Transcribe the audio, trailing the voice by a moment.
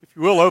If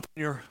you will, open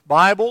your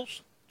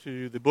Bibles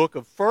to the book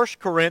of 1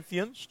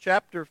 Corinthians,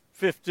 chapter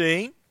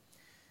 15.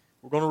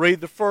 We're going to read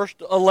the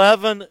first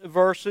 11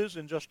 verses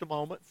in just a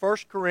moment. 1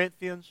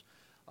 Corinthians,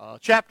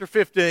 chapter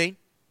 15,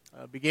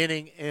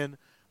 beginning in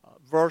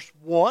verse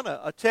 1.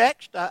 A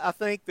text, I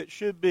think, that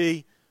should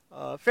be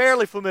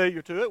fairly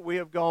familiar to it. We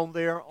have gone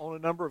there on a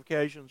number of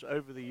occasions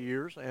over the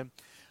years, and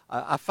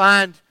I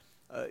find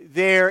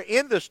there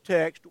in this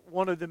text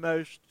one of the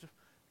most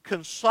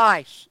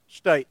concise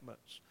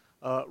statements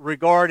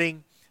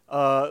regarding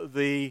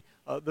the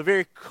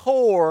very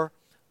core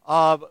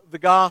of the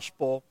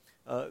gospel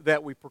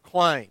that we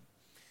proclaim.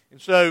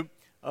 And so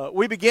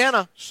we began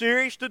a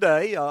series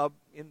today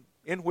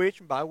in which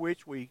and by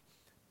which we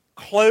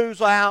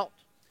close out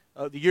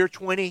the year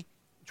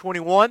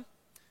 2021,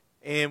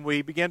 and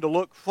we begin to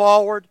look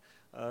forward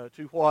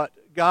to what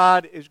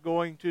God is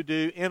going to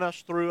do in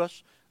us, through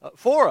us,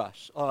 for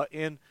us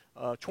in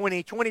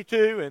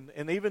 2022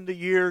 and even the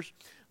years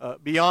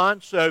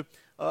beyond. So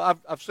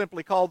I've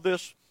simply called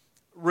this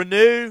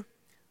Renew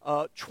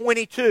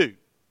 22.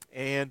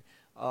 And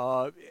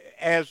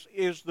as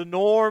is the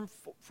norm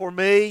for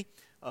me,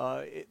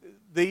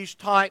 these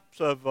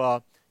types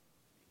of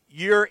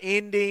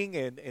year-ending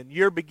and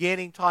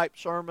year-beginning type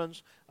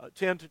sermons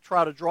tend to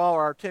try to draw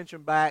our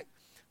attention back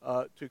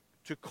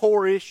to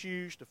core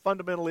issues, to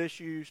fundamental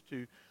issues,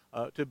 to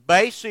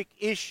basic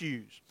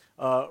issues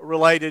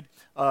related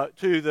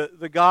to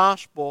the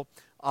gospel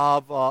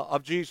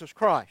of Jesus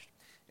Christ.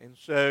 And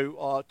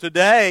so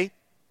today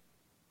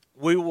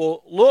we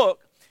will look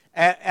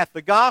at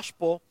the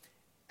gospel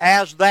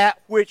as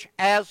that which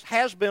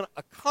has been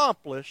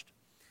accomplished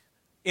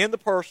in the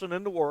person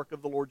and the work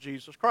of the Lord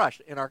Jesus Christ.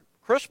 In our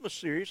Christmas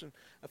series, and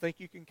I think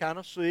you can kind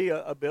of see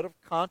a bit of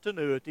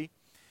continuity,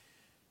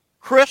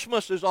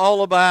 Christmas is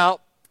all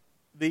about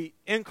the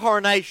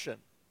incarnation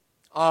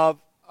of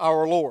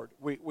our Lord.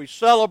 We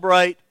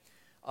celebrate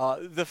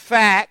the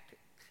fact,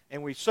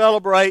 and we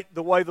celebrate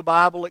the way the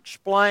Bible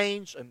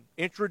explains and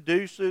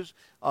introduces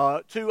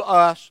to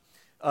us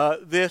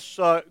this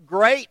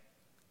great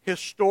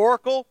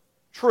historical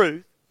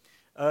truth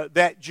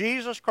that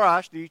Jesus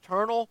Christ, the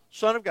eternal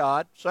Son of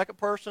God, second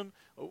person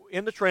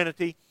in the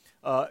Trinity,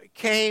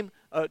 came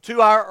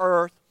to our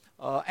earth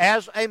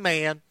as a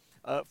man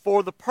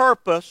for the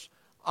purpose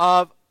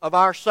of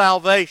our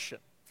salvation.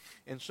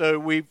 And so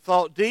we've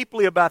thought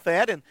deeply about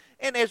that, and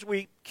as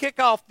we kick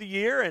off the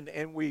year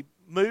and we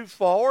move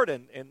forward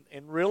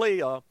and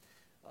really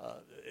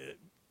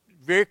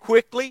very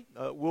quickly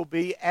we'll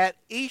be at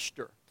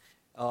Easter.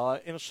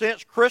 In a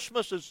sense,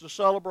 Christmas is the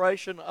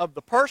celebration of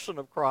the person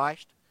of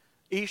Christ,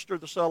 Easter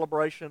the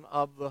celebration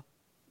of the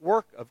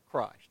work of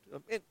Christ.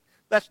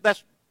 That's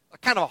a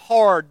kind of a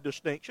hard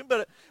distinction,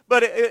 but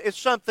it's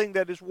something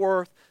that is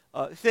worth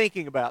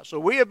thinking about. So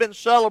we have been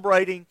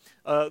celebrating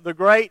the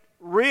great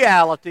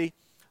reality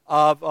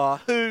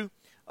of who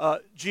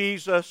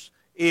Jesus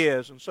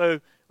is. And so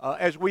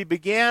as we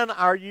begin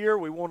our year,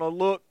 we want to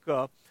look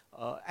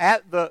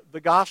at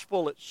the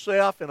gospel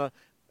itself in a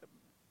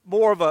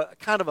more of a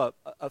kind of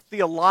a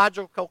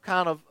theological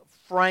kind of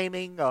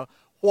framing,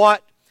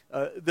 what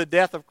the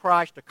death of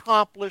Christ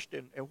accomplished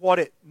and what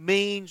it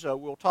means.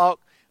 We'll talk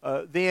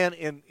then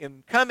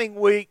in coming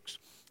weeks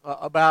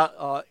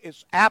about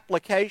its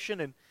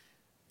application. And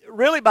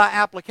really by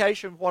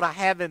application, what I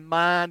have in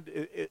mind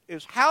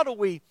is how do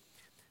we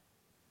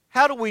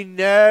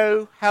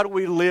know, how do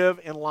we live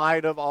in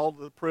light of all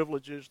the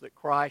privileges that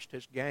Christ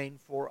has gained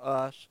for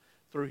us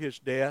through His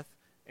death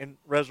and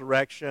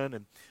resurrection,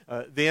 and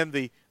then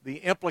the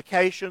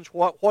implications,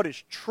 what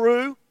is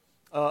true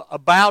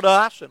about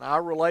us and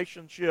our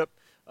relationship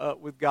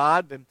with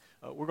God. Then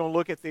we're going to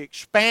look at the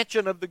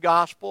expansion of the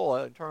gospel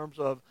in terms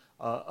of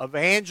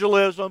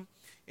evangelism,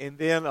 and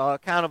then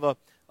kind of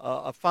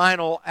a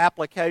final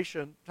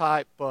application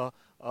type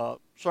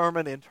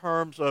sermon in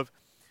terms of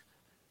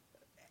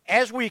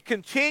as we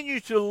continue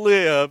to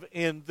live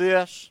in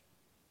this,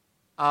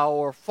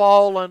 our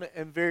fallen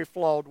and very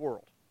flawed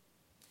world.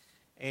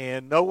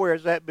 And nowhere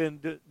has that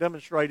been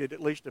demonstrated,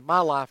 at least in my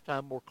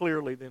lifetime, more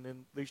clearly than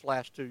in these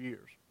last 2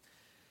 years.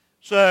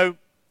 So,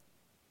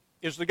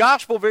 is the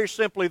gospel very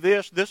simply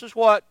this? This is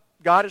what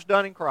God has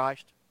done in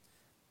Christ.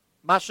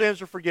 My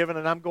sins are forgiven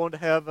and I'm going to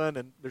heaven,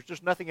 and there's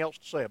just nothing else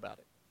to say about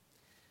it.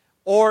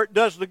 Or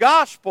does the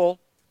gospel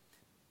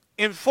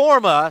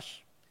inform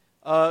us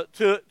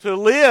to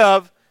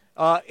live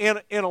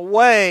in a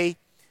way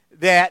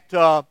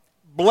that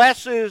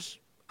blesses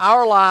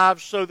our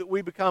lives so that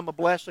we become a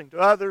blessing to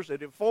others?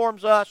 It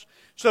informs us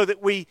so that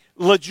we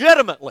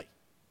legitimately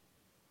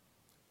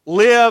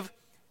live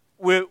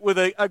with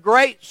a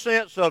great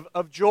sense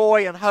of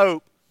joy and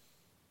hope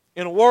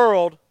in a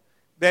world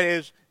that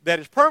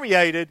is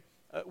permeated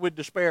with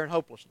despair and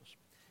hopelessness.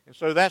 And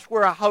so that's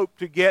where I hope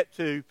to get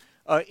to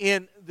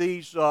in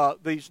these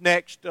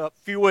next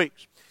few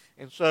weeks.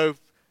 And so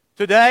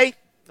today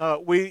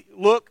we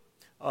look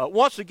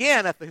once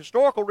again at the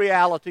historical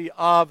reality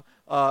of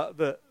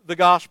the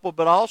gospel,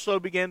 but also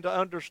begin to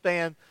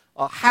understand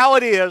how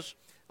it is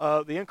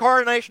the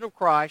incarnation of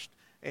Christ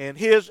and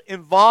His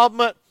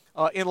involvement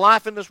in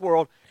life in this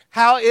world,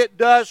 how it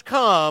does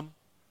come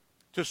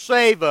to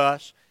save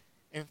us,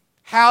 and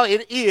how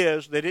it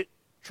is that it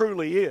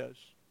truly is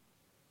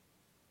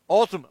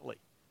ultimately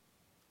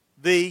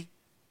the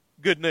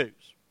good news.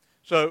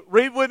 So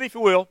read with me, if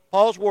you will,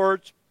 Paul's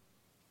words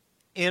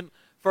in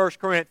 1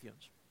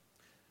 Corinthians,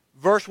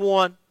 verse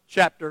 1,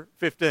 chapter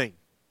 15.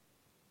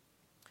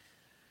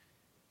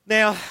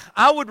 Now,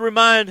 I would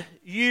remind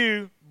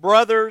you,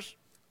 brothers,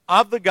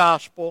 of the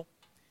gospel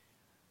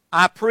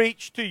I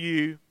preached to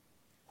you,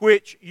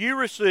 which you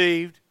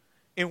received,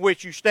 in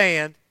which you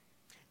stand,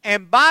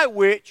 and by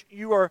which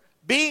you are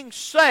being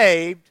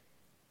saved,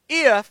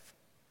 if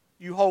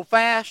you hold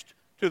fast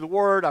to the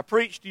word I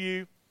preached to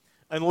you,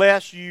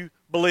 unless you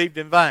believed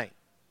in vain.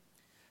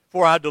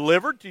 For I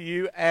delivered to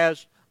you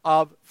as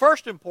of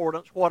first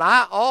importance what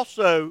I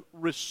also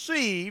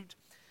received,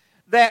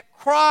 that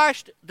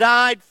Christ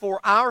died for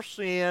our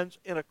sins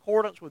in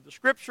accordance with the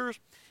Scriptures,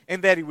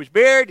 and that He was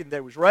buried, and that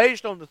He was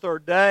raised on the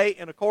third day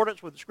in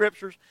accordance with the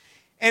Scriptures,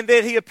 and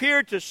that He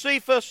appeared to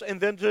Cephas and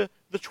then to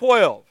the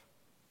 12.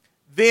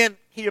 Then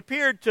He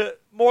appeared to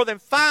more than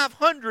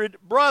 500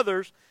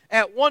 brothers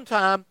at one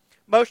time,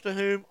 most of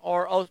whom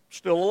are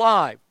still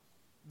alive,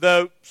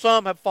 though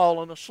some have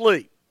fallen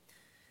asleep.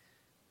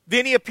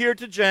 Then He appeared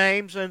to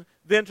James, and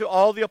then to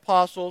all the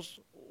apostles.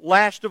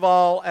 Last of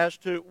all, as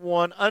to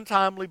one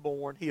untimely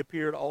born, He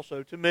appeared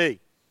also to me.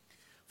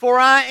 For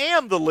I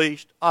am the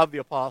least of the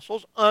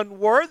apostles,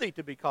 unworthy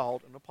to be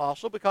called an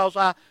apostle, because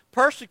I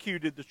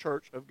persecuted the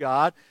church of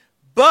God.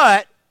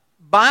 But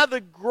by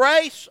the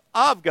grace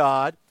of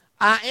God,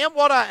 I am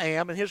what I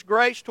am, and His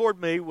grace toward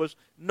me was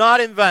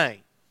not in vain.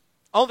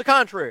 On the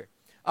contrary,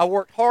 I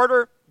worked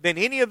harder than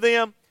any of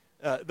them,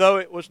 though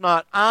it was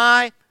not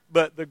I,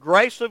 but the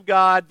grace of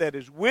God that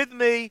is with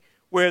me,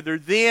 whether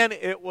then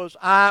it was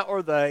I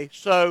or they.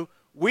 So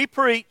we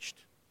preached,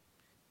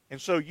 and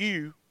so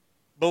you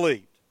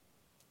believed.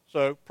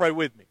 So pray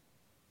with me.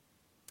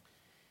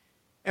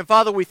 And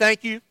Father, we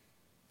thank you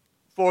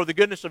for the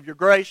goodness of your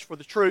grace, for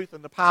the truth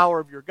and the power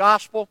of your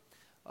gospel,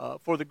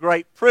 for the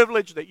great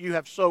privilege that you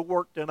have so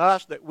worked in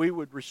us, that we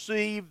would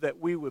receive, that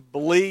we would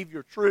believe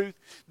your truth,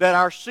 that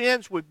our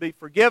sins would be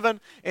forgiven,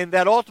 and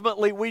that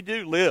ultimately we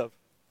do live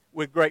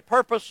with great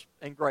purpose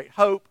and great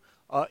hope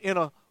in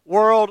a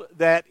world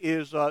that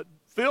is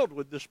filled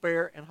with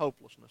despair and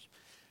hopelessness.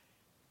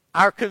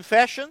 Our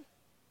confession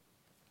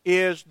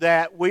is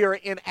that we are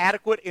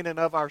inadequate in and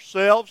of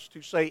ourselves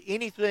to say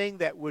anything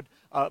that would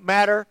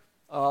matter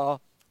all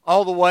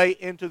the way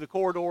into the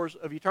corridors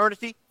of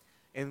eternity,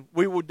 and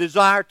we would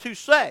desire to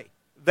say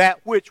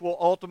that which will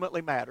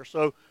ultimately matter.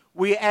 So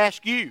we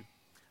ask you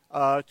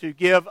to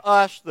give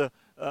us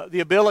the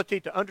ability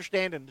to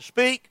understand and to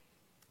speak,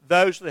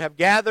 those that have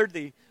gathered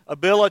the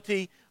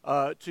ability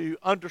to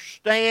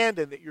understand,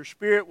 and that your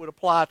Spirit would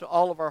apply to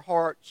all of our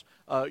hearts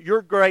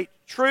your great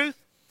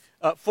truth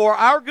for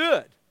our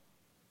good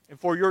and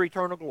for your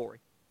eternal glory.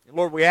 And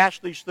Lord, we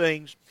ask these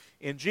things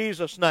in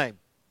Jesus' name.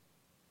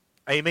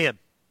 Amen.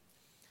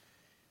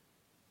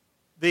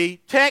 The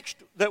text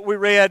that we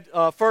read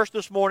first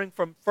this morning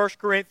from 1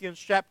 Corinthians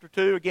chapter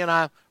 2, again,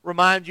 I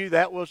remind you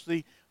that was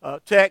the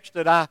text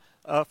that I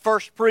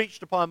first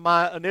preached upon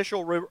my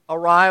initial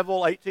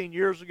arrival 18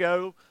 years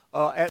ago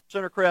at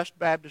Centercrest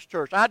Baptist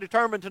Church. I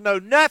determined to know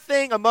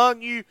nothing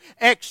among you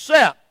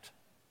except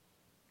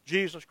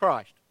Jesus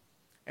Christ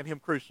and Him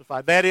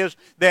crucified. That is,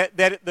 that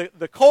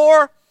the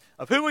core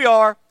of who we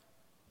are,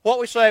 what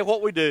we say,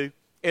 what we do,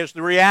 is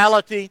the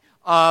reality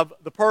of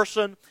the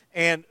person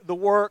and the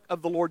work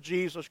of the Lord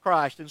Jesus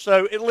Christ. And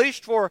so, at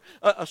least for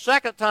a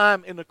second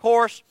time in the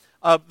course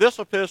of this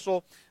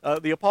epistle,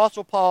 the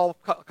Apostle Paul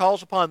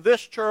calls upon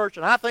this church,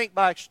 and I think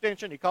by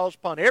extension he calls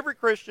upon every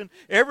Christian,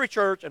 every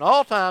church, in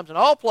all times, in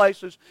all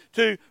places,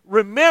 to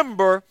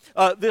remember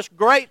this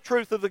great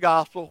truth of the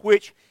gospel,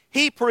 which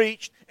he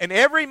preached, and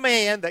every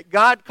man that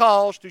God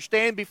calls to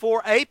stand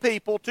before a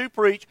people to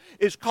preach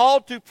is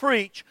called to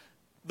preach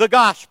the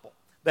gospel.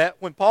 That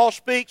when Paul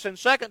speaks in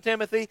 2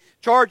 Timothy,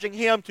 charging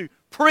him to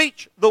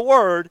preach the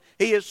word,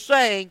 he is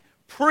saying,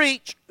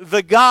 preach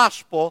the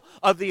gospel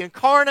of the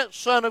incarnate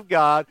Son of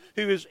God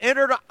who has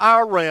entered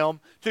our realm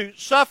to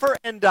suffer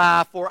and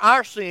die for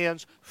our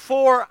sins,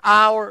 for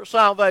our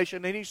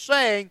salvation. And he's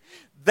saying,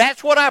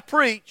 that's what I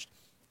preached,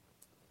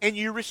 and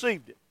you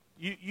received it.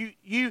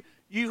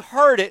 You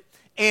heard it,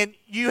 and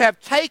you have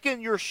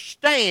taken your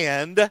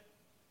stand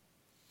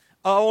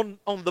on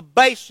the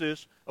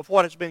basis of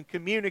what has been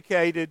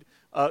communicated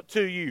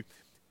to you.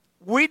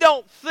 We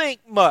don't think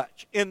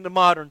much in the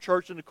modern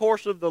church, in the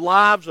course of the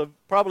lives of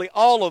probably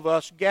all of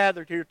us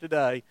gathered here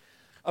today,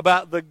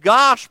 about the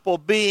gospel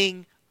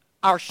being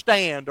our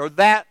stand, or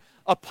that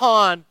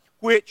upon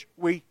which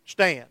we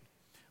stand.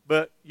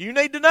 But you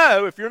need to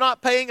know, if you're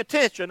not paying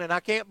attention, and I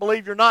can't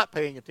believe you're not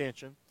paying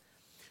attention,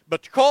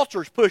 but the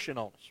culture is pushing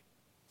on us.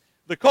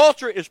 The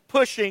culture is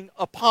pushing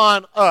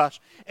upon us,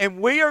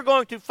 and we are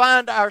going to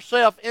find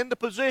ourselves in the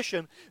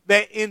position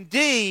that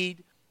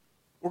indeed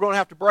we're going to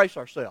have to brace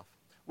ourselves.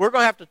 We're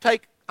going to have to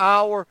take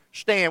our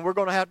stand. We're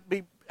going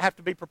to have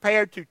to be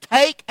prepared to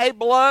take a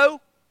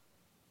blow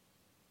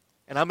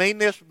and I mean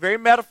this very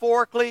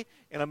metaphorically,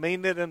 and I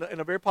mean it in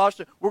a very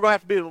positive, we're going to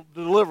have to be able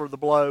to deliver the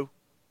blow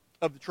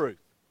of the truth.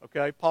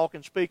 Okay, Paul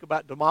can speak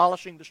about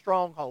demolishing the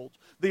strongholds,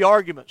 the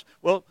arguments.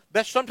 Well,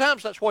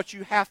 sometimes that's what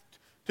you have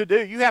to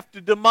do. You have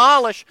to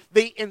demolish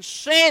the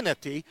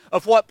insanity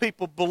of what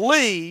people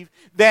believe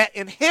that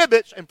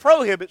inhibits and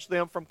prohibits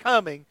them from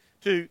coming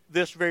to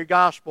this very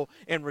gospel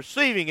and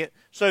receiving it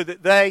so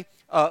that they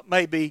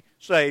may be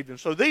saved. And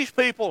so these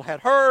people had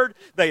heard,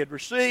 they had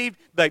received,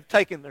 they've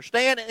taken their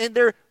stand, and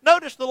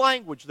notice the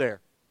language there,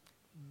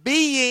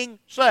 being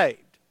saved.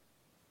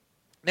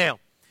 Now,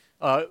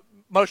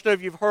 most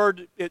of you have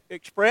heard it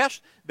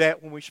expressed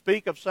that when we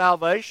speak of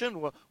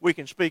salvation, we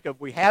can speak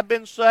of we have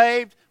been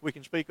saved, we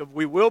can speak of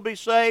we will be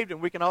saved,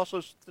 and we can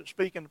also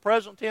speak in the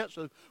present tense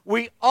of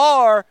we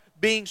are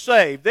being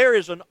saved. There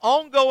is an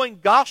ongoing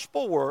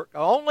gospel work,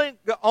 an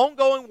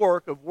ongoing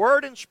work of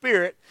Word and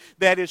Spirit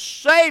that is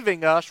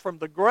saving us from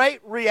the great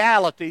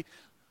reality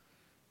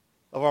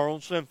of our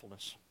own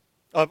sinfulness,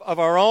 of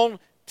our own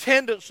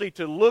tendency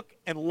to look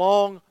and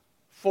long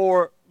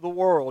for the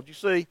world. You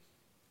see,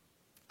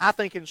 I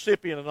think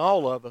incipient in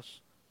all of us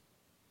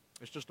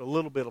is just a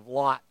little bit of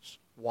Lot's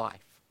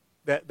wife.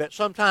 That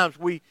sometimes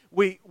we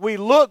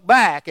look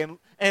back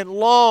and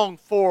long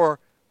for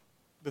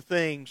the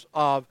things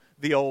of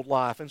the old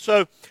life. And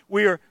so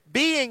we are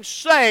being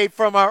saved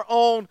from our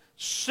own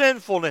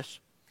sinfulness.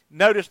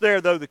 Notice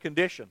there, though, the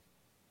condition.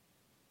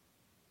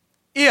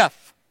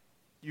 If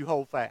you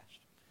hold fast.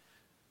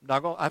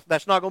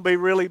 That's not going to be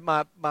really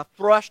my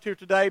thrust here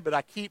today, but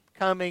I keep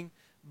coming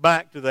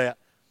back to that.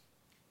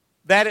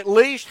 That at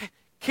least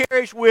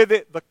carries with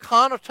it the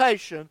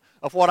connotation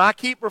of what I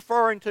keep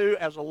referring to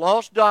as a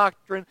lost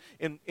doctrine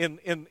in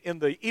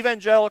the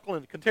evangelical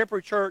and the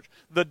contemporary church,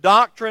 the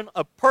doctrine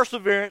of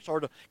perseverance,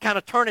 or to kind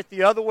of turn it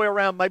the other way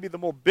around, maybe the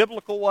more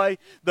biblical way,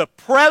 the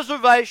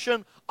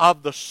preservation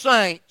of the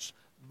saints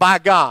by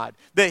God.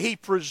 That He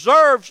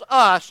preserves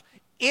us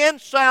in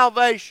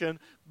salvation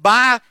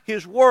by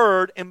His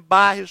Word and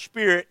by His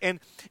Spirit. And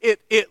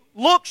it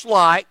looks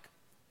like,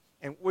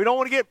 and we don't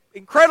want to get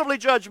incredibly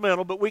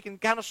judgmental, but we can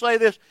kind of say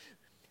this,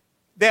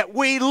 that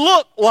we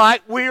look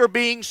like we are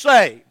being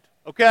saved,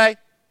 okay?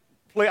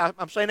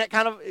 I'm saying that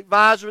kind of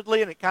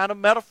advisedly and kind of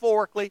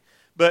metaphorically,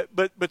 but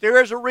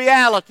there is a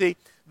reality,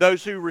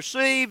 those who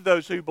receive,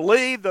 those who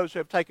believe, those who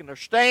have taken their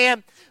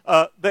stand,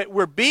 that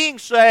we're being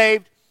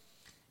saved,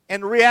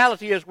 and the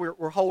reality is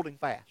we're holding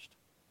fast.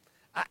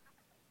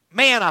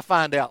 I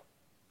find out,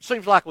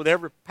 seems like with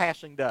every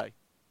passing day,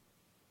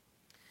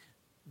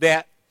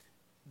 that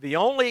the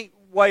only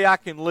way I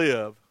can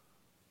live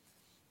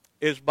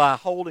is by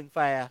holding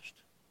fast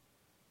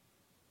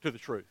to the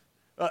truth.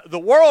 The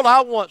world I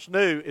once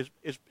knew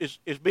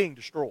is being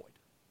destroyed.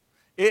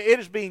 It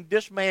is being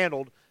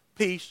dismantled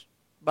piece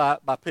by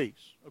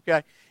piece.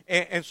 Okay,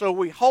 and so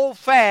we hold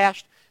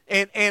fast.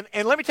 And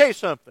let me tell you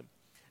something.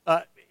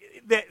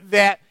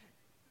 That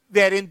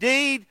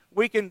indeed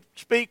we can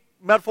speak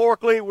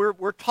metaphorically.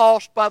 We're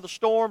tossed by the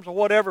storms or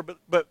whatever.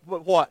 But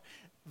what?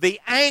 The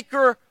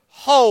anchor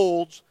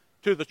holds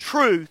to the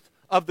truth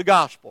of the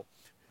gospel.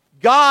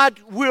 God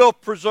will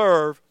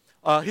preserve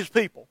His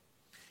people.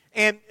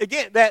 And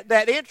again,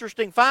 that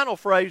interesting final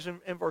phrase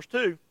in verse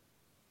 2,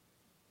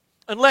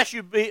 unless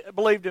you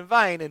believed in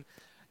vain. And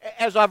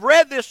as I've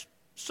read this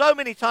so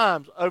many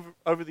times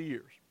over the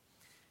years,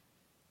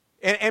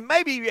 and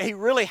maybe he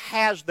really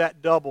has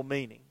that double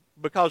meaning,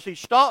 because he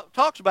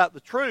talks about the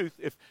truth.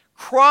 If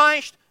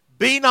Christ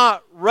be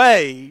not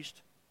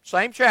raised,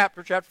 same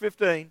chapter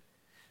 15,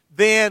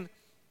 then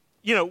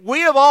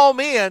we of all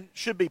men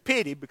should be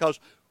pitied, because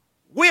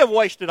we have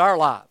wasted our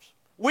lives.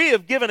 We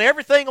have given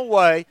everything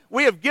away.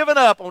 We have given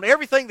up on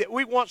everything that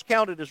we once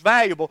counted as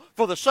valuable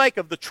for the sake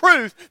of the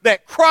truth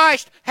that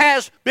Christ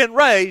has been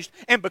raised,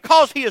 and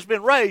because He has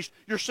been raised,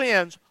 your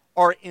sins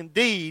are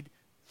indeed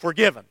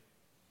forgiven.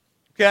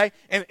 Okay?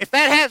 And if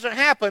that hasn't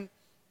happened,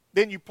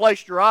 then you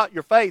placed your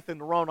faith in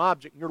the wrong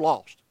object and you're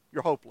lost.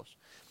 You're hopeless.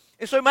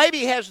 And so maybe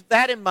he has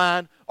that in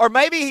mind, or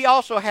maybe he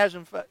also has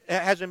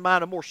in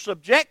mind a more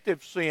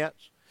subjective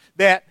sense,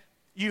 that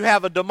you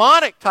have a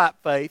demonic type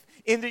faith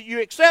in that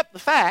you accept the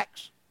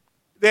facts,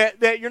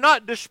 that you're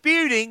not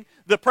disputing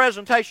the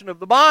presentation of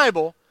the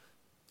Bible,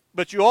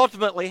 but you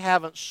ultimately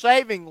haven't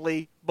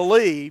savingly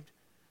believed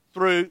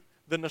through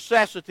the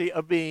necessity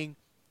of being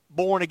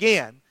born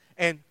again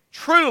and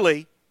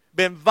truly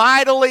been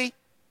vitally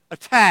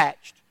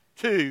attached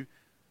to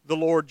the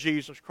Lord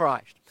Jesus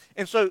Christ.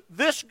 And so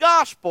this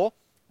gospel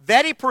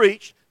that he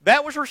preached,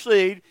 that was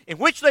received, in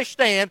which they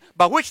stand,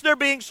 by which they're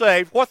being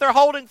saved, what they're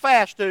holding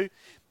fast to,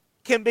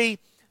 can be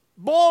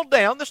boiled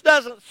down. This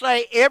doesn't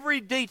say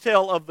every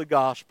detail of the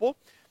gospel,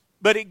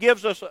 but it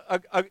gives us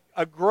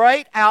a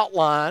great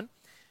outline.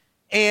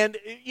 And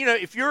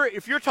if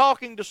you're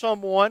talking to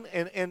someone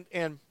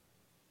and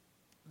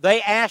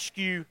they ask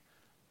you,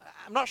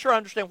 I'm not sure I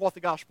understand what the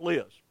gospel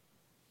is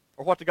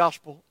or what the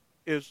gospel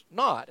is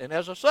not. And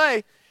as I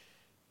say,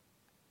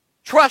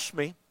 trust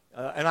me,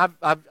 and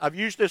I've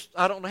used this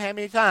I don't know how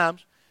many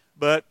times,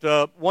 but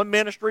one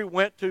ministry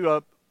went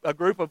to a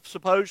group of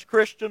supposed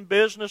Christian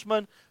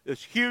businessmen,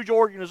 this huge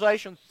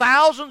organization,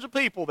 thousands of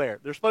people there.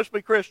 They're supposed to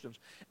be Christians.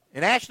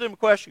 And ask them a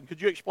question,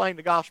 could you explain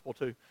the gospel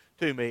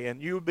to me?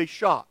 And you would be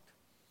shocked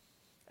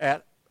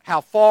at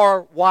how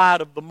far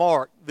wide of the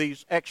mark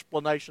these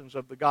explanations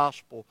of the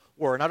gospel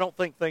were. And I don't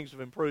think things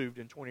have improved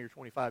in 20 or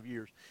 25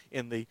 years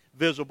in the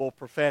visible,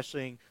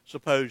 professing,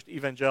 supposed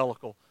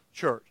evangelical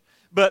church.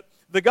 But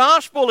the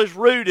gospel is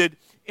rooted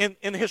in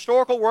the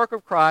historical work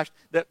of Christ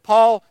that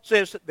Paul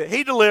says that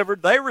he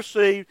delivered, they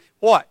received.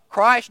 What?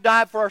 Christ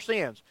died for our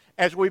sins.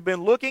 As we've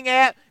been looking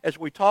at, as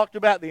we talked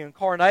about the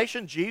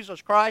incarnation,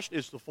 Jesus Christ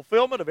is the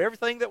fulfillment of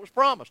everything that was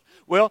promised.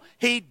 Well,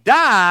 he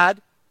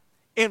died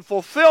in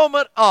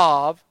fulfillment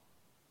of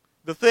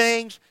the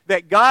things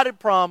that God had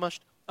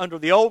promised under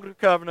the Old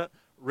Covenant,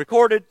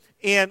 recorded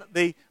in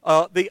the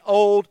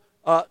Old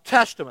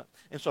Testament.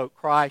 And so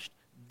Christ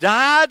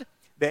died,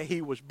 that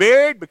he was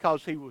buried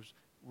because he was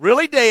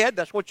really dead.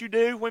 That's what you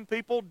do when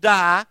people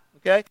die,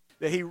 okay?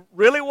 That he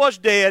really was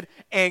dead,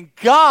 and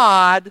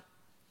God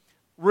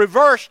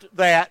reversed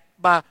that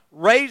by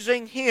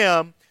raising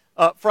him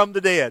from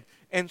the dead.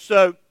 And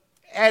so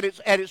at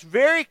its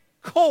very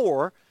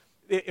core,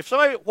 if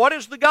somebody, what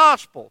is the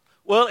gospel?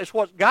 Well, it's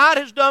what God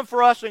has done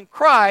for us in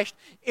Christ,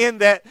 in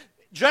that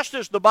just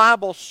as the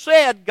Bible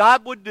said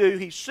God would do,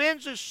 he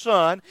sends his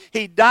Son,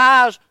 he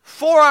dies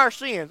for our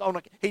sins,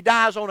 he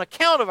dies on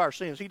account of our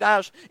sins, he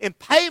dies in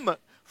payment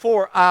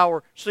for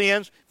our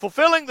sins,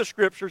 fulfilling the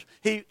Scriptures.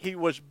 He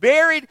was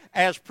buried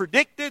as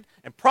predicted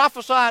and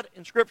prophesied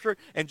in Scripture,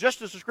 and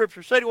just as the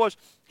Scripture said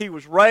he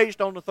was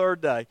raised on the third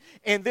day.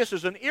 And this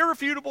is an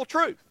irrefutable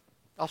truth.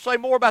 I'll say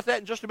more about that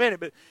in just a minute,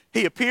 but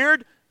he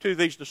appeared to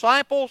these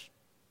disciples,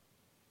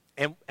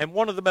 and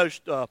one of the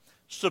most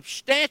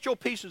substantial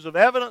pieces of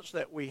evidence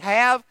that we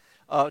have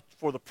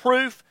for the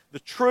proof, the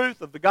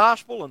truth of the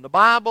gospel and the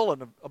Bible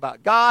and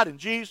about God and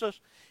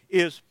Jesus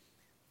is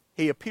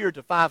he appeared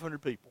to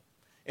 500 people.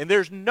 And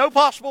there's no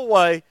possible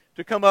way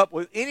to come up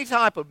with any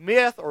type of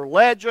myth or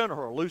legend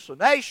or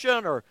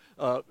hallucination or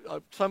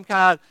some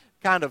kind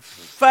of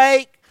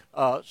fake,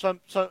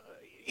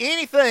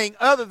 anything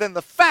other than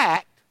the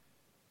fact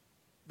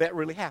that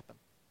really happened.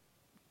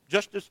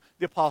 Just as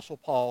the Apostle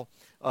Paul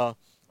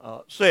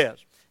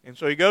says. And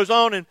so he goes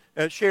on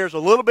and shares a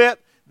little bit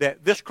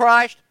that this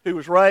Christ who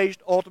was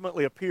raised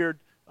ultimately appeared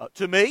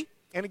to me.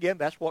 And again,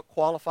 that's what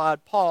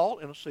qualified Paul,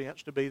 in a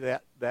sense, to be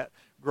that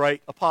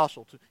great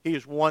apostle. He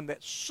is one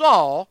that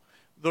saw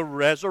the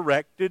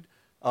resurrected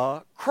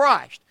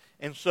Christ.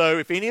 And so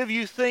if any of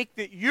you think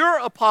that you're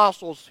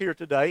apostles here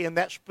today in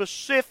that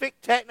specific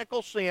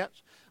technical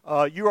sense,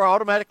 you are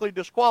automatically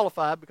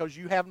disqualified because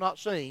you have not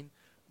seen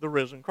the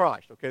risen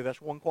Christ. Okay,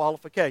 that's one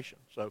qualification.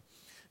 So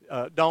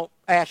don't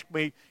ask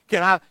me,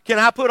 can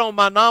I put on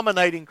my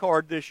nominating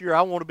card this year,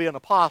 I want to be an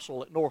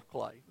apostle at North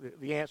Clay?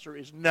 The answer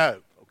is no.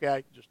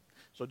 Okay,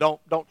 so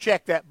don't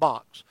check that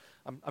box.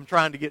 I'm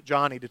trying to get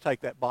Johnny to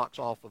take that box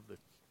off of the.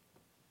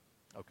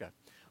 Okay,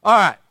 all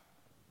right.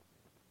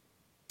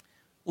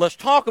 Let's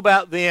talk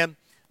about then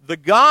the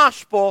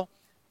gospel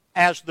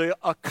as the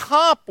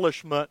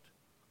accomplishment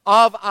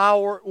of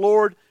our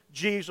Lord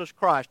Jesus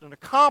Christ, an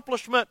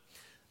accomplishment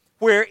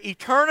where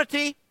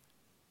eternity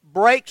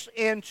breaks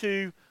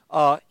into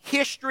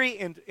history,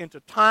 into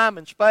time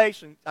and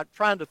space. And I'm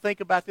trying to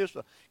think about this,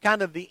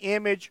 kind of the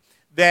image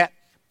that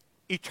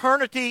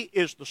eternity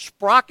is the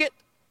sprocket.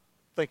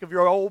 Think of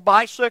your old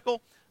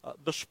bicycle.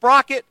 The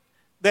sprocket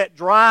that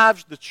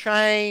drives the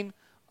chain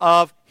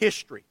of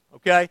history.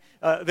 Okay,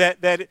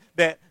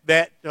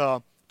 that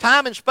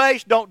time and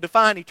space don't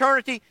define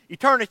eternity.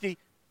 Eternity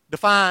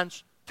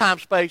defines time,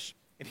 space,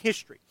 and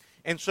history.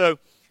 And so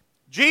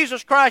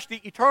Jesus Christ, the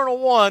eternal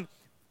one,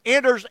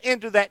 enters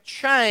into that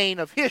chain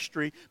of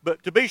history.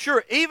 But to be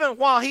sure, even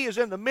while he is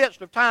in the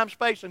midst of time,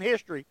 space, and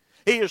history,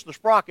 he is the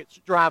sprockets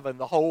driving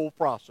the whole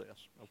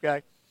process.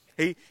 Okay,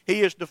 he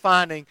is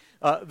defining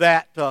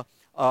that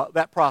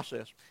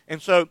process.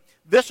 And so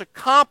this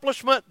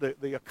accomplishment,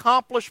 the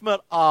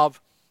accomplishment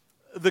of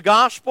the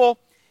gospel,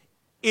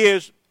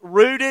 is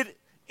rooted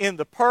in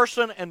the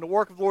person and the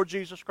work of the Lord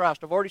Jesus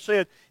Christ. I've already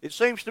said, it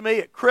seems to me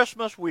at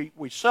Christmas we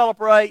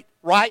celebrate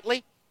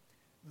rightly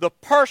the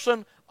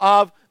person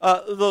of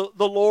the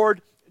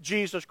Lord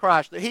Jesus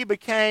Christ. That he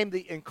became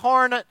the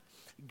incarnate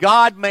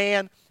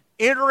God-man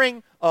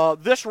entering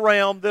this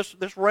realm,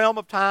 this realm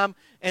of time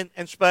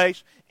and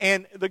space.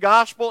 And the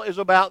gospel is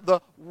about the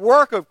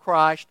work of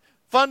Christ,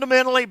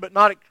 fundamentally but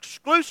not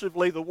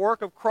exclusively the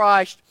work of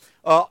Christ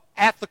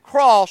at the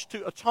cross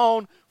to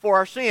atone for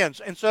our sins.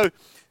 And so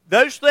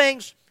those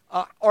things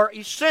are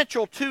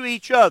essential to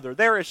each other.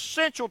 They're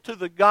essential to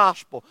the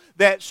gospel.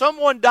 That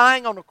someone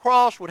dying on the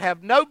cross would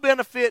have no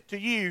benefit to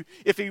you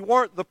if he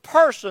weren't the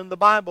person the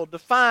Bible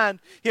defined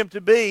him to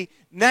be,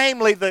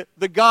 namely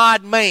the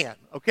God-man,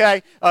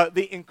 okay?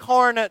 The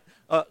incarnate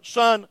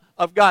Son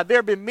of God. There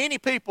have been many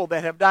people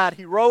that have died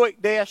heroic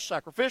deaths,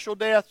 sacrificial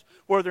deaths,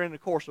 whether in the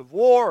course of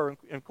war or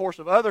in the course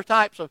of other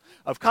types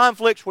of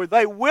conflicts, where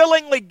they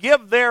willingly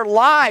give their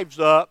lives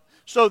up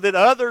so that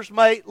others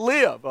may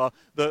live.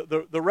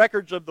 The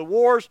records of the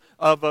wars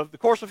of the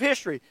course of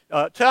history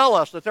tell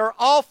us that there are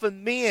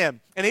often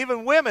men and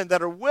even women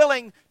that are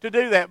willing to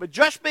do that. But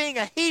just being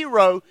a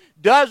hero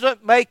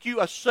doesn't make you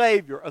a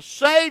savior. A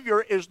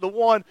savior is the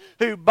one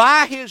who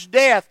by his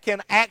death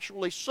can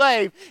actually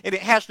save, and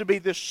it has to be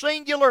this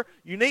singular,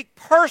 unique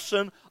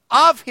person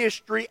of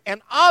history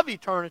and of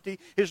eternity.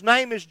 His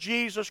name is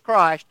Jesus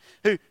Christ,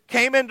 who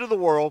came into the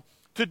world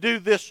to do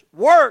this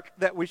work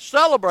that we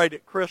celebrate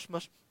at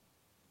Christmas,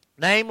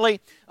 namely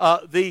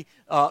the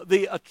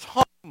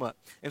atonement.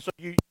 And so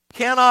you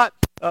cannot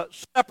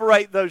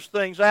separate those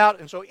things out.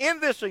 And so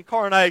in this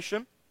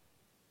incarnation,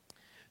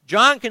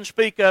 John can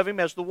speak of him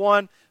as the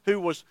one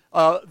who was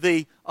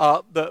the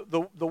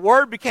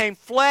Word became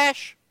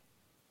flesh,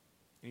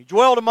 and he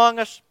dwelled among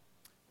us,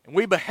 and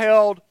we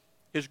beheld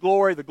his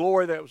glory, the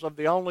glory that was of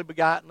the only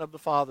begotten of the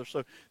Father.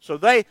 So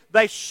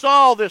they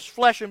saw this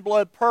flesh and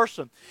blood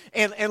person.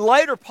 And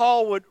later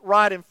John would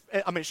write in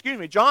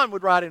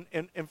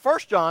 1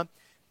 John,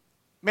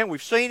 man,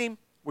 we've seen him,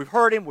 we've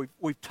heard him,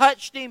 we've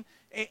touched him,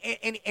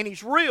 and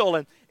he's real.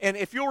 And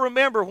if you'll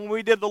remember when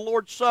we did the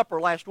Lord's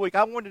Supper last week,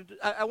 I wanted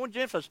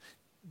to emphasize,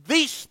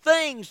 these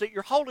things that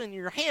you're holding in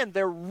your hand,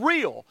 they're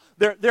real.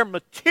 They're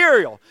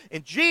material.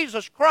 And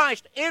Jesus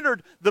Christ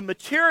entered the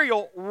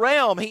material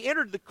realm. He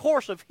entered the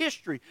course of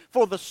history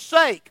for the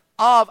sake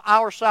of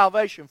our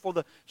salvation, for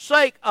the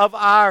sake of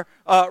our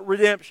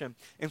redemption.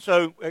 And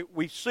so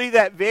we see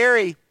that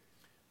very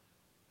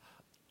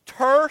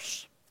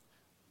terse,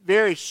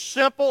 very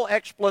simple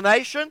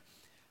explanation.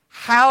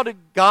 How did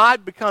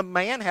God become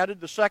man? How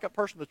did the second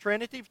person of the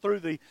Trinity, through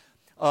the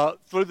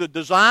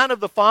design of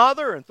the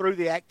Father and through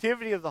the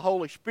activity of the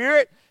Holy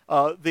Spirit,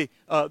 the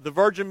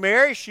Virgin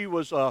Mary, she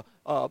was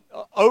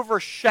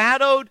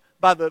overshadowed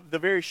by the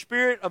very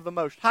Spirit of the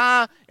Most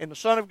High, and the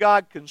Son of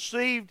God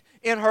conceived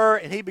in her,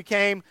 and he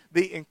became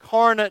the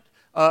incarnate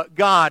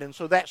God. And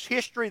so that's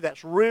history,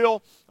 that's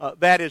real,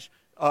 that is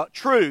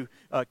true.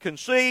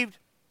 Conceived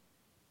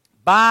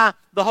by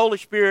the Holy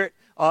Spirit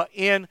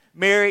in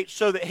Mary,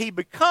 so that he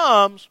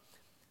becomes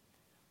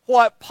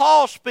what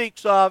Paul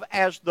speaks of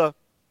as the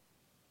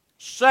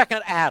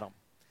second Adam.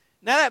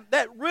 Now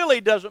that really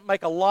doesn't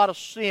make a lot of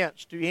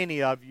sense to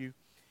any of you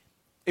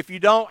if you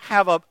don't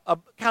have a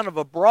kind of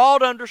a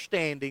broad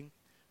understanding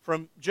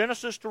from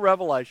Genesis to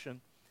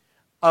Revelation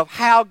of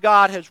how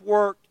God has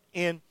worked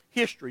in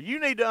history. You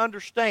need to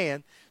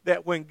understand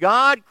that when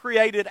God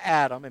created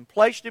Adam and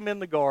placed him in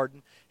the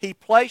garden, he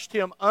placed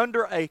him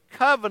under a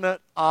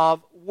covenant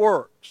of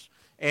works.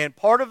 And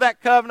part of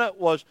that covenant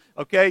was,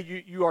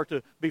 okay, you are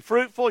to be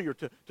fruitful, you're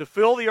to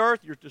fill the earth,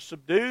 you're to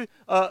subdue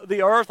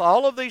the earth.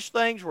 All of these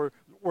things were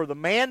the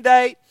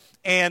mandate,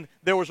 and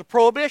there was a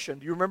prohibition.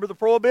 Do you remember the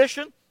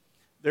prohibition?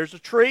 There's a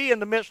tree in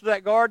the midst of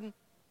that garden.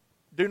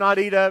 Do not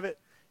eat of it.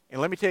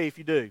 And let me tell you, if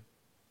you do,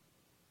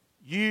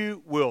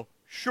 you will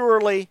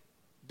surely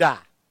die.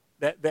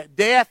 That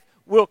death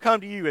will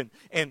come to you.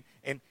 And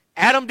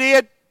Adam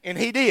did, and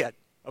he did.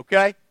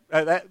 Okay?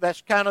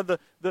 That's kind of the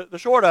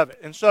short of it.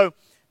 And so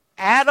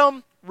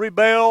Adam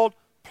rebelled,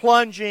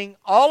 plunging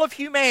all of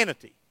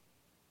humanity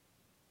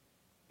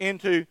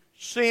into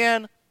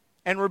sin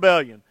and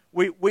rebellion.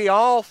 We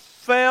all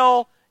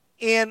fell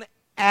in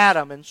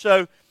Adam. And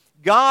so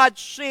God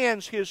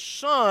sends his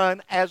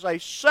Son as a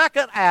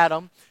second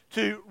Adam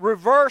to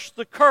reverse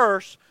the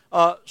curse,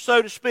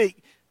 so to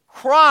speak.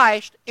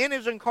 Christ, in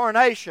his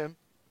incarnation,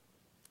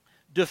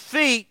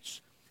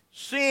 defeats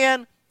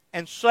sin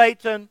and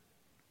Satan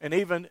and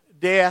even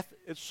death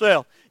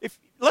itself.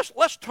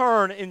 Let's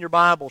turn in your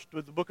Bibles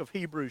to the book of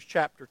Hebrews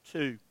chapter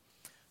 2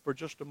 for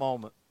just a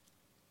moment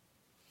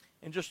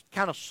and just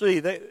kind of see.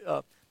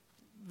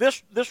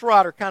 This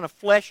writer kind of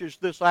fleshes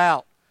this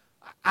out,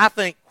 I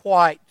think,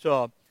 quite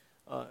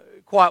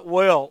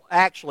well,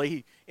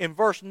 actually. In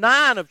verse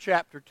 9 of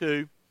chapter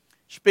 2,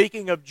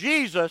 speaking of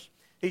Jesus,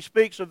 he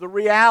speaks of the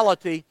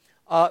reality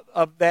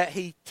of that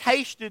he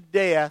tasted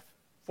death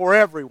for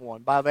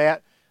everyone. By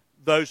that,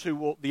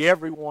 the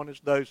everyone is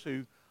those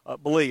who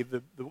believe.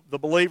 The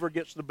believer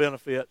gets the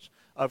benefits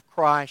of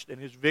Christ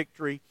and his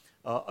victory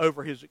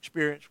over his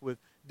experience with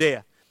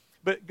death.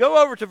 But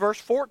go over to verse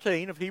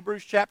 14 of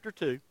Hebrews chapter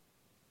 2.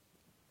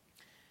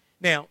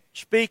 Now,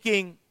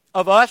 speaking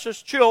of us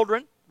as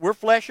children, we're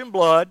flesh and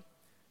blood.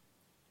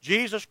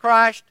 Jesus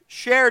Christ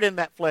shared in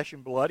that flesh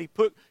and blood.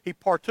 He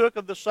partook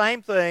of the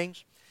same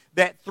things,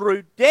 that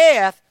through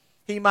death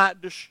he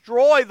might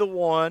destroy the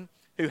one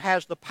who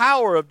has the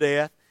power of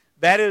death,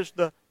 that is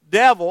the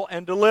devil,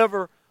 and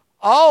deliver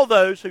all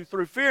those who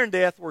through fear and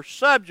death were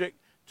subject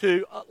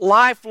to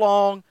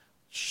lifelong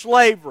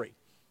slavery.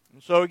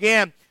 And so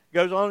again,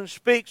 goes on and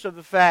speaks of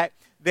the fact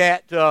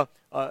that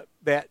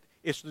that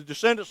it's the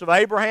descendants of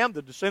Abraham,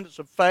 the descendants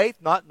of faith,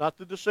 not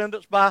the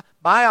descendants by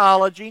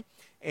biology,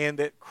 and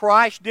that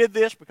Christ did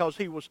this because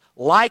he was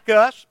like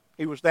us.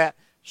 He was that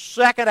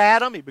second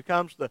Adam. He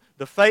becomes the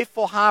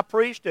faithful high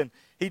priest, and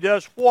he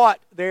does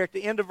what? There at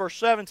the end of verse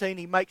 17,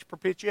 he makes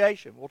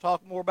propitiation. We'll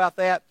talk more about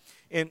that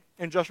in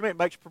just a minute.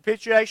 Makes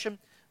propitiation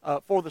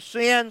for the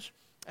sins.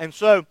 And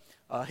so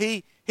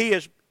He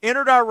has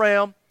entered our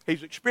realm.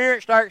 He's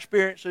experienced our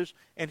experiences,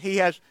 and He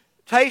has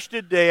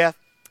tasted death,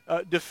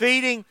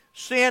 defeating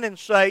sin and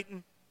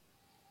Satan.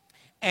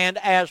 And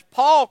as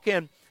Paul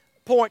can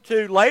point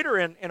to later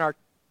in our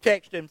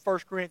text in 1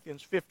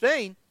 Corinthians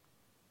 15,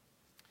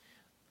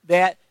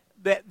 that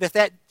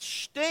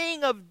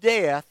sting of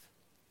death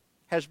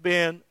has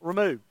been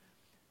removed.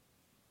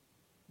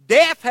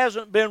 Death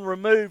hasn't been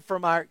removed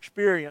from our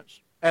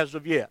experience as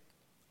of yet.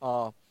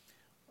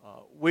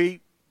 We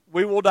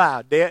will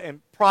die.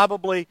 And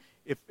probably,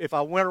 if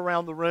I went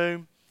around the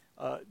room,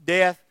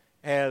 death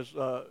has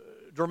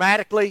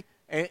dramatically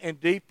and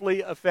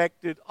deeply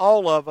affected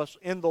all of us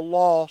in the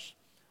loss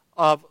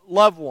of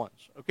loved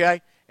ones.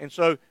 Okay? And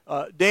so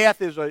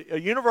death is a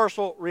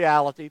universal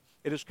reality.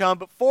 It has come.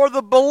 But for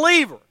the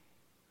believer,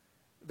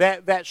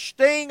 that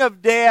sting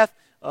of death,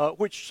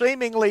 which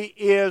seemingly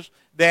is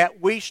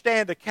that we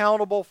stand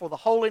accountable for the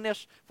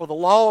holiness, for the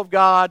law of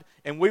God,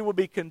 and we will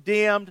be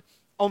condemned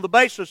on the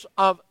basis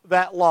of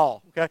that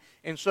law. Okay?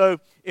 And so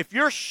if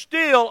you're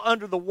still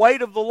under the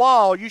weight of the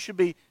law, you should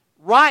be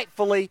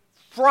rightfully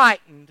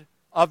frightened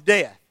of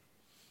death.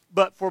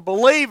 But for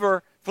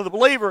the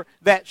believer,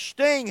 that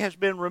sting has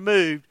been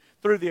removed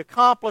through the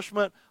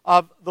accomplishment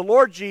of the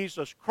Lord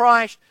Jesus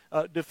Christ,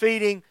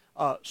 defeating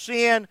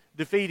sin,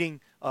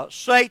 defeating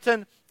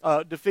Satan,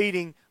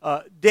 defeating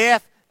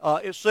death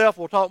itself.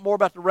 We'll talk more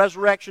about the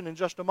resurrection in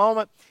just a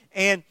moment.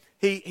 And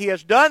he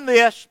has done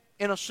this,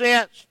 in a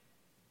sense,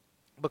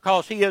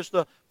 because He is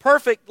the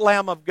perfect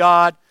Lamb of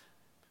God,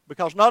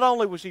 because not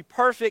only was He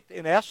perfect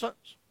in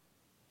essence,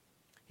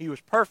 He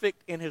was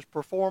perfect in His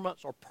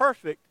performance, or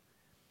perfect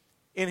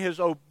in His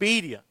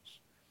obedience.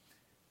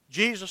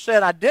 Jesus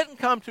said, I didn't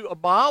come to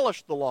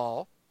abolish the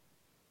law,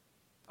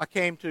 I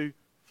came to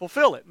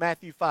fulfill it.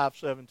 Matthew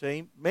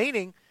 5:17,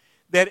 meaning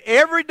that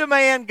every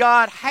demand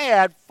God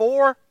had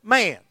for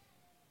man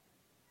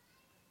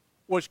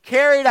was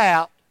carried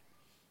out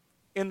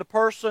in the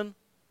person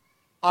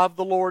of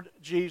the Lord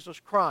Jesus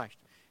Christ.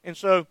 And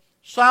so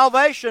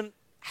salvation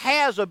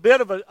has a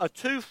bit of a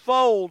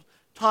twofold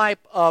type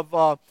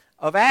of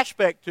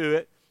aspect to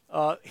it.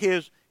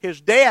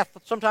 His death,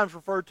 sometimes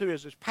referred to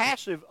as His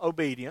passive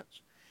obedience,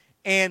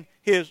 and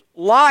His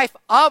life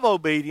of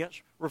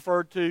obedience,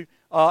 referred to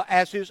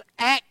as His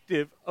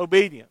active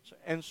obedience.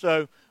 And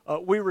so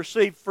we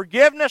receive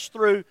forgiveness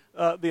through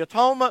the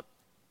atonement.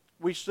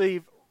 We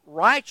receive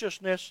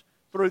righteousness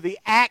through the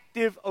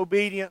active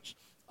obedience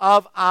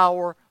of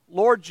our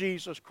Lord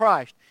Jesus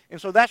Christ.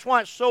 And so that's why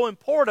it's so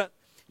important.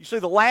 You see,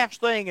 the last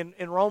thing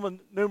in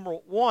Roman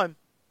numeral 1,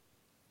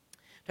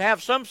 to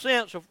have some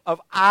sense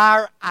of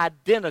our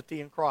identity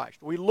in Christ.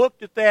 We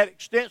looked at that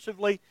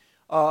extensively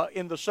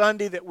in the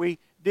Sunday that we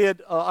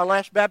did our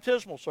last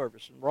baptismal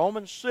service in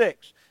Romans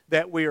 6,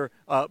 that we are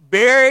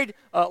buried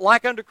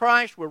like unto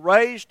Christ, we're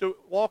raised to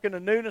walk in the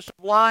newness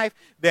of life,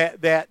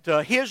 that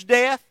His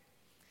death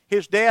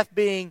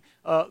being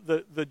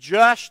the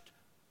just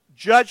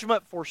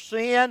judgment for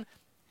sin,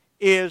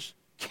 is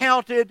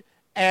counted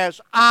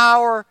as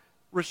our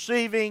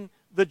receiving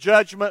the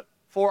judgment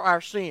for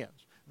our sins.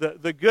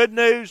 The good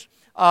news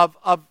of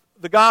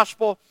the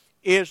gospel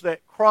is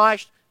that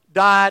Christ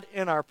died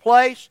in our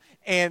place,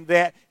 and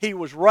that He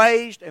was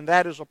raised, and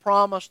that is a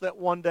promise that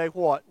one day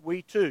what?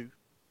 We too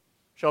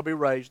shall be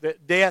raised.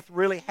 That death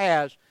really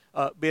has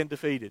been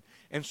defeated.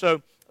 And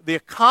so the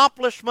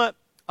accomplishment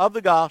of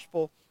the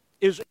gospel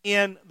is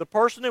in the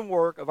person and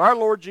work of our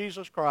Lord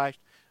Jesus Christ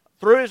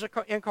through His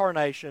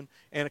incarnation,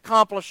 and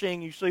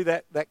accomplishing, you see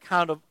that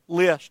kind of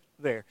list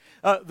there.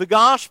 The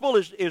gospel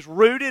is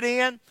rooted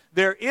in,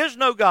 there is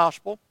no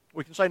gospel,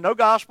 we can say no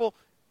gospel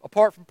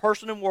apart from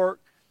person and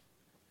work,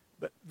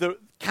 but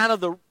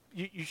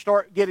you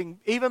start getting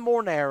even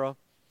more narrow.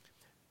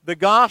 The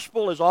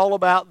gospel is all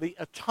about the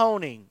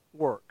atoning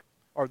work,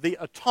 or the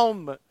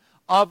atonement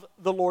of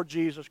the Lord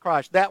Jesus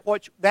Christ, that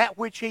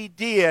which He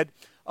did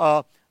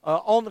on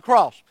the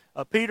cross.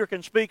 Peter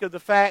can speak of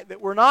the fact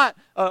that we're not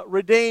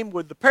redeemed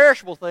with the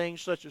perishable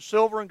things such as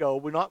silver and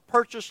gold. We're not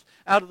purchased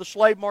out of the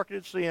slave market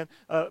of sin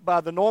by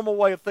the normal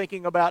way of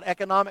thinking about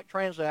economic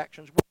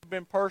transactions. We've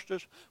been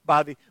purchased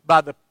by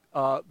the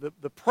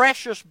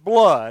precious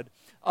blood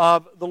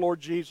of the Lord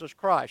Jesus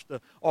Christ.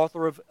 The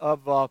author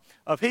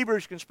of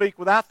Hebrews can speak,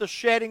 without the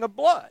shedding of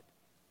blood,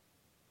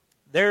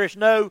 there is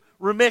no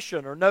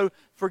remission or no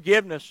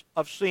forgiveness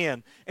of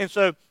sin. And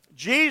so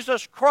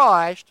Jesus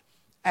Christ,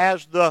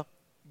 as the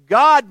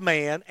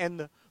God-man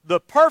and the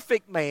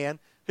perfect man,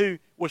 who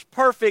was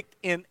perfect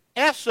in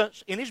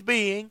essence in His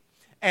being,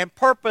 and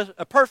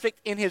perfect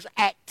in His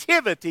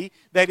activity,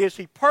 that is,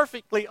 He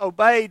perfectly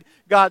obeyed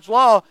God's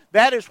law,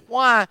 that is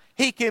why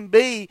He can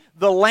be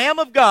the Lamb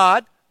of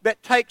God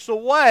that takes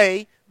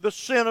away the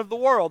sin of the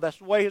world. That's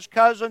the way His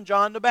cousin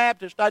John the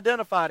Baptist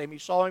identified Him. He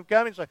saw Him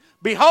coming and said,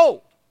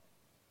 "Behold."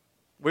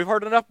 We've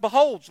heard enough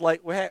beholds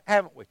lately,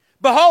 haven't we?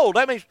 Behold,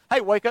 that means, hey,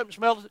 wake up and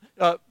smell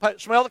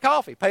the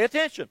coffee. Pay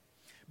attention.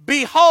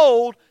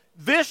 Behold,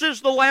 this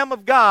is the Lamb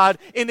of God,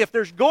 and if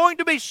there's going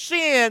to be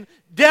sin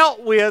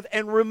dealt with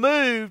and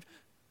removed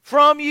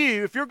from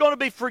you, if you're going to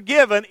be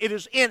forgiven, it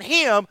is in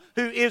Him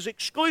who is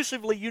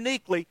exclusively,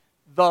 uniquely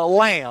the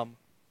Lamb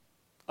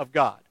of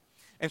God.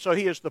 And so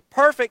He is the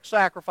perfect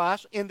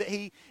sacrifice in that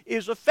He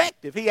is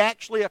effective. He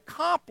actually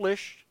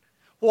accomplished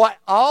what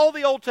all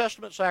the Old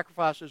Testament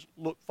sacrifices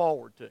look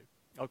forward to.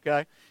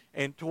 Okay?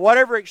 And to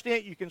whatever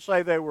extent you can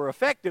say they were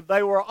effective,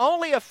 they were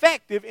only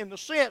effective in the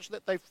sense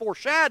that they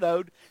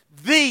foreshadowed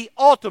the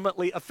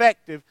ultimately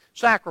effective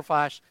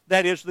sacrifice,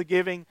 that is the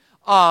giving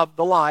of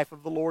the life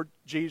of the Lord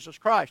Jesus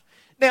Christ.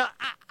 Now,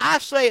 I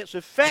say it's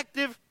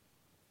effective.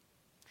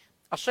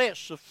 I say it's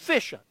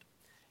sufficient.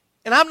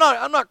 And I'm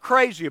not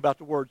crazy about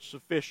the word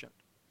sufficient,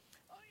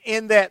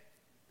 in that,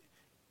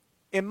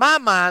 in my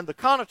mind, the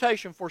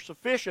connotation for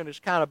sufficient is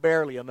kind of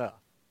barely enough,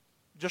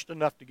 just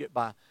enough to get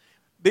by.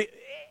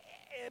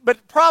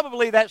 But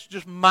probably that's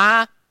just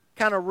my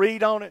kind of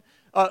read on it.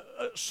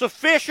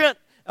 Sufficient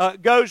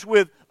goes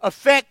with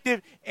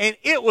effective, and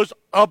it was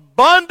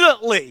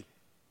abundantly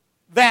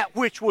that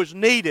which was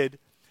needed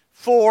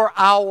for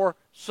our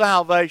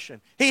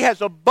salvation. He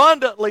has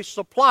abundantly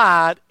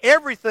supplied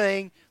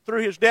everything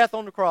through His death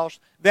on the cross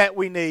that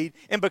we need.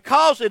 And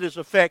because it is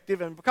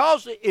effective and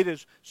because it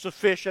is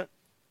sufficient,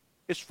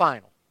 it's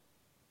final.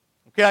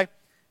 Okay?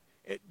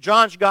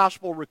 John's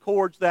Gospel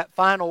records that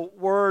final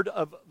word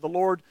of the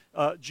Lord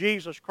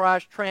Jesus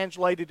Christ,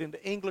 translated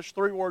into English,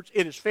 3 words: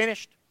 it is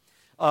finished.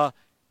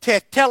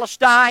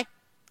 Tetelestai,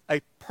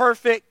 a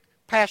perfect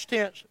past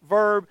tense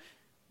verb,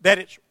 that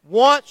it's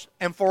once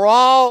and for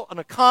all an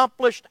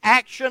accomplished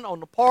action on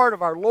the part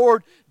of our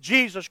Lord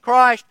Jesus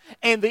Christ,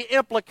 and the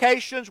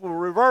implications will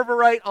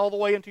reverberate all the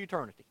way into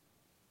eternity.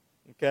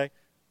 Okay?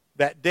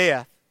 That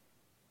death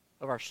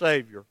of our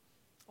Savior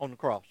on the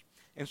cross.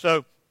 And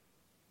so,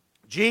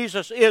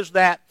 Jesus is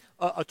that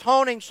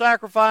atoning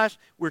sacrifice.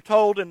 We're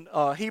told in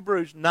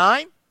Hebrews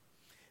 9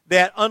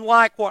 that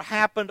unlike what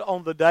happened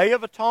on the Day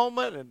of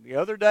Atonement and the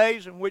other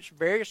days in which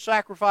various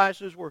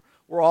sacrifices were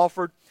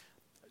offered,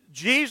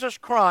 Jesus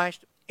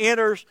Christ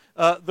enters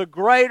the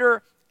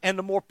greater and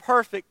the more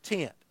perfect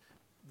tent.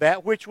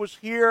 That which was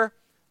here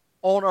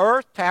on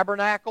earth,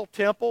 tabernacle,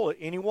 temple,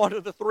 any one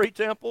of the 3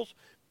 temples,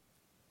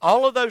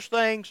 all of those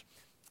things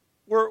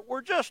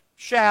were just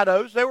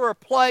shadows. They were a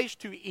place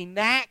to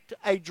enact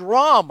a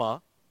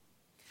drama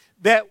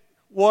that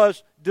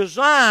was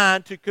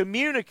designed to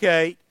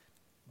communicate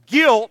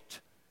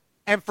guilt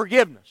and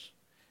forgiveness.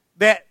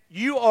 That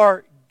you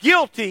are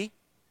guilty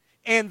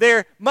and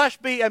there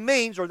must be a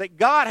means, or that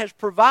God has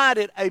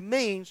provided a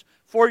means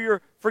for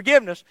your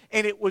forgiveness.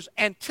 And it was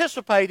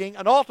anticipating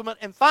an ultimate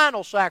and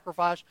final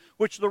sacrifice,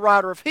 which the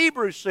writer of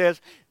Hebrews says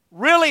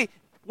really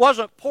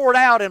wasn't poured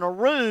out in a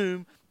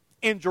room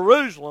in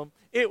Jerusalem.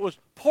 It was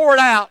poured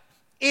out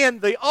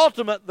in the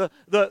ultimate,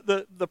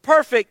 the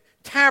perfect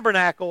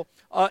tabernacle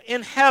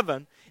in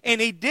heaven. And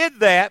He did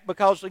that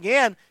because,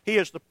 again, He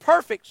is the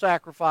perfect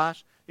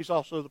sacrifice. He's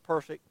also the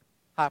perfect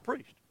high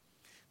priest.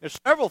 There's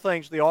several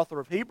things the author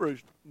of Hebrews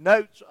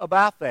notes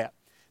about that.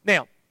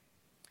 Now,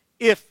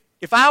 if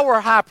I were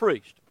a high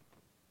priest,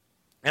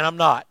 and I'm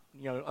not,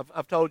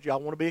 I've told you I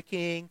want to be a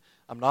king.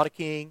 I'm not a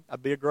king.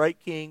 I'd be a great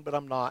king, but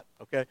I'm not.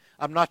 Okay,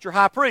 I'm not your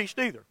high priest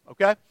either.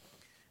 Okay.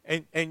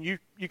 And you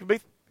can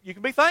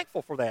be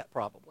thankful for that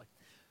probably.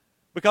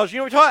 Because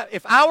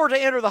if I were to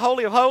enter the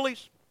Holy of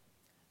Holies,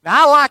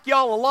 now I like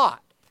y'all a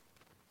lot.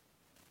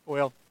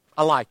 Well,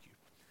 I like you.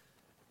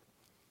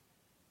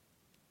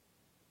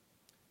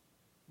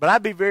 But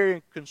I'd be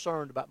very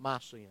concerned about my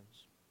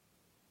sins,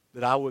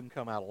 that I wouldn't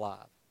come out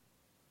alive.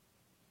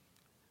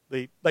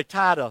 They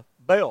tied a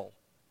bell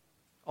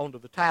onto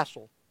the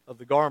tassel of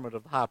the garment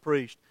of the high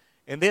priest,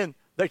 and then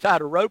they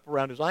tied a rope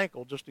around his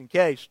ankle just in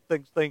case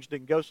things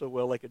didn't go so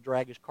well, they could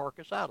drag his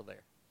carcass out of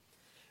there.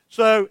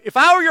 So if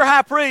I were your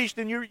high priest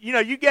and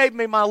you gave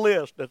me my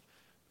list of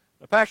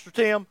Pastor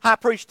Tim, High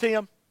Priest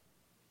Tim,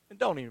 and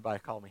don't anybody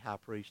call me high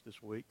priest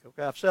this week,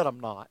 okay? I've said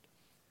I'm not.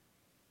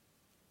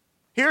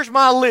 Here's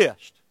my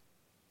list.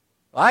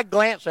 I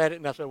glanced at it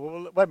and I said,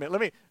 well, wait a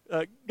minute,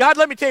 God,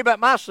 let me tell you about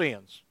my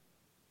sins.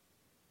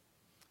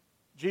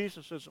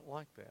 Jesus isn't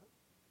like that.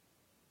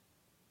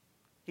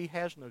 He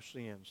has no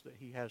sins that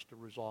He has to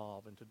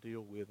resolve and to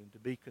deal with and to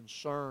be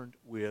concerned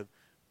with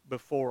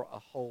before a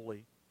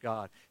holy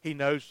God. He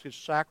knows His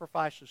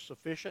sacrifice is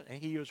sufficient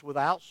and He is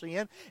without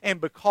sin.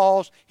 And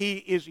because He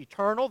is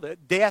eternal,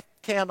 that death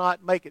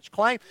cannot make its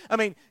claim. I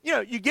mean,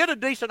 you get a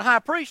decent high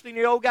priest and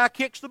the old guy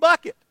kicks the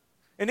bucket.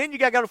 And then you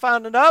got to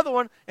find another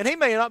one, and he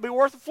may not be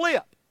worth a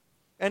flip.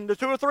 And the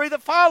 2 or 3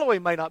 that follow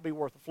him may not be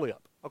worth a flip.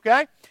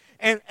 Okay?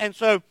 And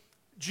so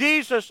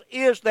Jesus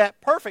is that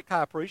perfect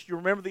high priest. You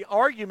remember the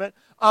argument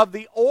of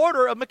the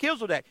order of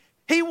Melchizedek.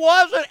 He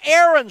wasn't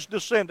Aaron's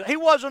descendant. He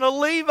wasn't a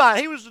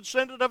Levite. He was a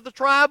descendant of the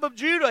tribe of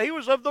Judah. He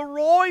was of the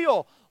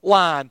royal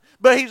line.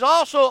 But he's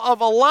also of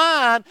a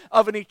line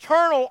of an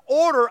eternal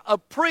order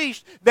of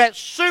priests that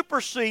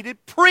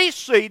superseded,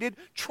 preceded,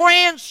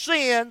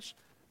 transcends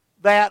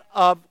that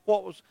of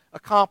what was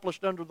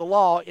accomplished under the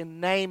law in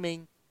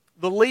naming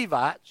the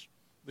Levites,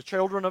 the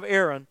children of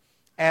Aaron,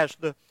 as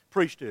the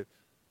priesthood.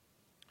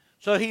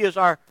 So He is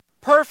our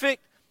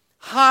perfect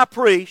high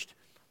priest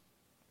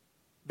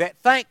that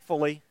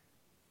thankfully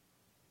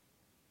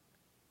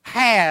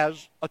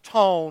has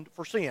atoned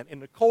for sin. In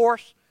the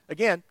course,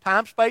 again,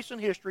 time, space, and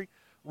history,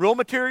 real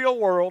material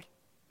world,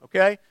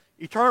 okay,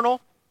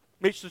 eternal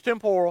meets the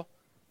temporal,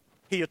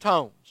 he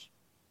atones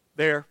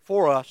there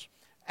for us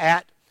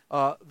at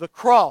the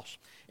cross.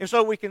 And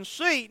so we can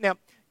see, now,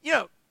 you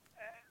know,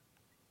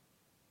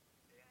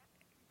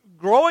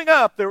 growing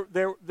up, there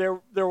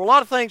were a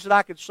lot of things that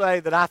I could say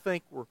that I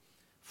think were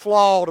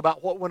flawed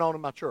about what went on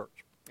in my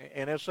church.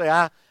 And as I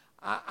say,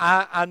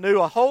 I knew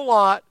a whole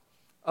lot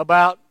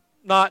about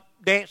not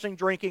dancing,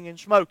 drinking, and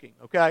smoking.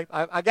 Okay,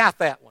 I got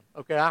that one.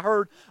 Okay, I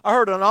heard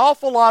an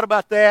awful lot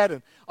about that,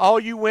 and all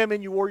you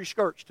women, you wore your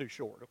skirts too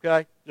short.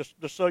 Okay, just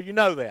so you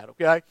know that.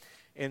 Okay,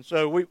 and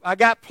so I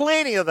got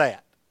plenty of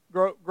that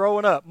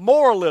growing up.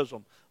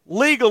 Moralism,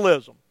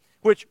 legalism,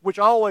 which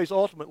always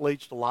ultimately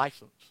leads to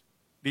license.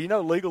 Do you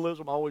know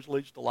legalism always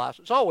leads to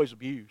license? It's always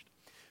abused.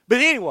 But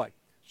anyway,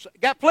 so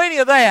got plenty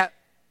of that.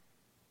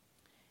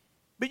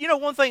 But you know,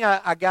 one thing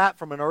I got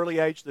from an early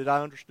age that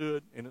I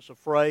understood, and it's a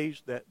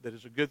phrase that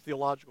is a good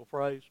theological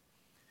phrase,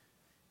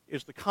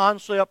 is the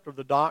concept or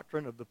the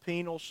doctrine of the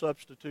penal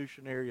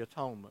substitutionary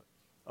atonement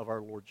of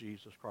our Lord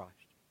Jesus Christ.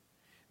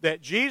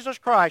 That Jesus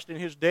Christ, in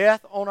His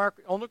death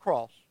on the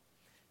cross,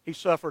 He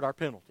suffered our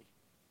penalty.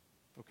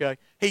 Okay?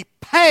 He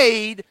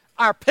paid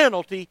our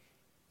penalty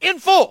in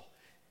full.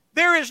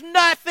 There is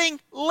nothing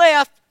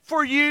left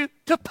for you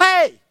to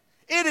pay.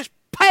 It is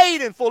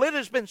paid in full. It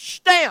has been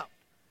stamped.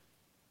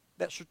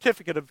 That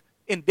certificate of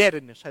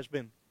indebtedness has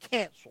been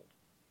canceled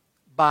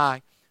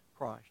by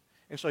Christ.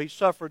 And so He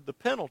suffered the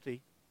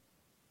penalty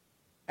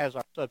as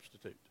our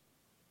substitute.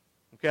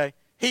 Okay?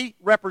 He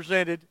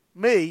represented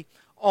me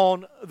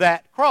on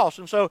that cross.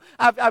 And so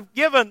I've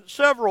given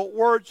several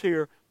words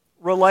here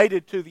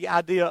related to the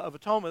idea of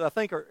atonement that I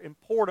think are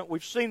important.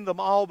 We've seen them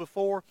all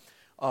before.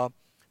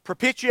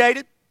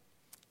 Propitiated,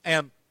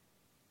 and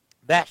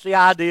that's the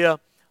idea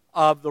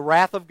of the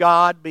wrath of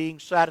God being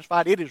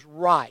satisfied. It is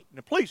right.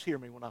 Now, please hear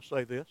me when I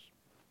say this.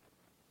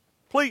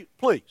 Please.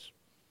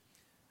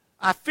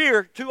 I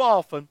fear too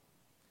often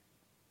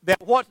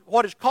that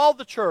what is called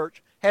the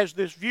church has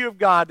this view of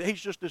God that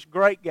He's just this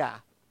great guy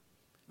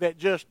that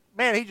just,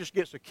 man, He just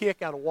gets a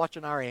kick out of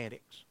watching our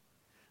antics.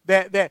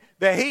 That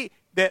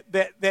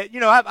you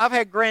know, I've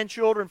had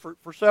grandchildren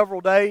for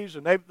several days,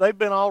 and they've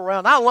been all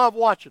around. I love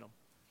watching them.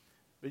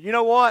 But you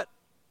know what?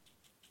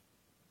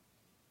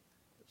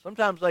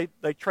 Sometimes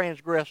they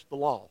transgress the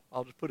law.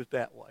 I'll just put it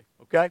that way.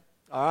 Okay?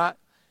 All right?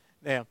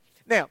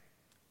 Now,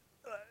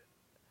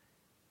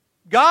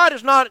 God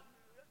is not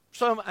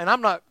and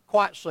I'm not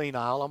quite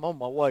senile. I'm on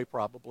my way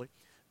probably.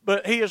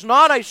 But He is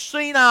not a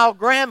senile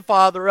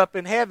grandfather up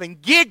in heaven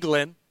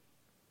giggling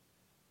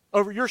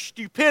over your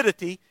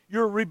stupidity,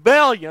 your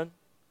rebellion,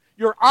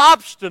 your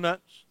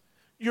obstinance,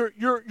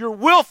 your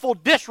willful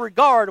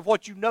disregard of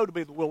what you know to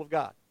be the will of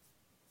God.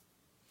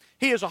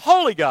 He is a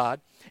holy God,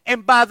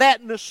 and by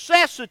that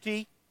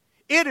necessity,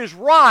 it is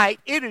right,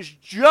 it is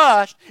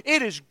just,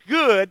 it is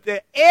good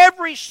that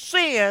every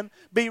sin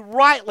be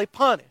rightly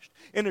punished.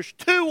 And there's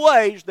two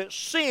ways that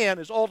sin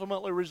is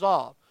ultimately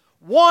resolved.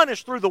 One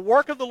is through the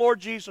work of the Lord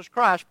Jesus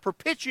Christ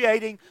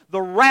propitiating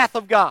the wrath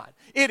of God.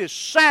 It is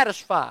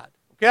satisfied,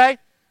 okay?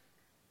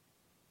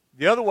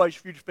 The other way is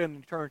for you to spend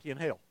an eternity in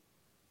hell.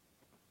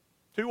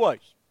 Two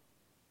ways.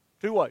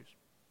 Two ways.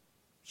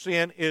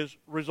 Sin is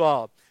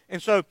resolved.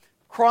 And so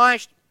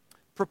Christ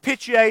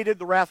propitiated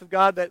the wrath of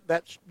God.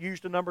 That's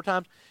used a number of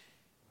times.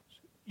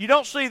 You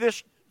don't see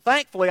this,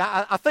 thankfully.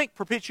 I think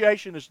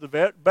propitiation is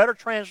the better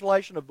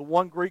translation of the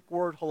one Greek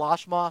word,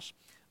 hilasmos,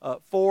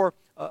 for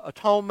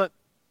atonement.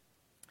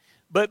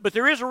 But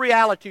there is a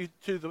reality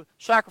to the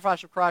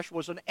sacrifice of Christ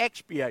was an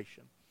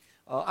expiation.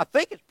 I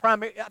think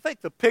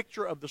the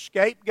picture of the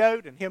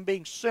scapegoat and Him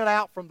being sent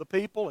out from the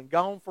people and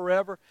gone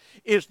forever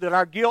is that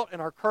our guilt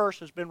and our curse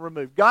has been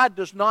removed. God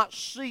does not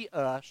see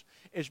us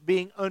as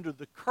being under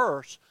the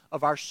curse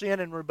of our sin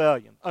and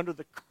rebellion, under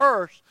the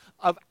curse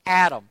of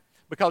Adam,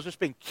 because it's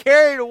been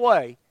carried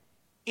away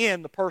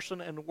in the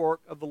person and the work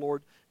of the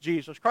Lord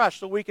Jesus Christ.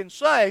 So we can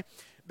say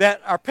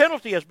that our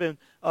penalty has been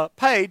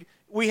paid.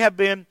 We have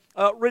been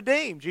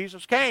redeemed.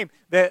 Jesus came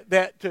that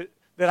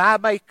I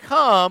may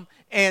come,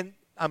 and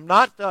I'm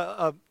not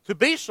to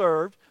be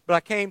served, but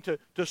I came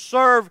to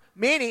serve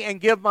many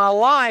and give my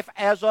life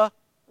as a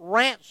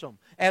ransom,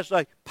 as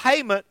a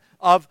payment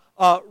of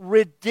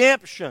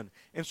redemption.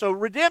 And so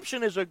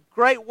redemption is a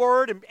great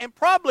word and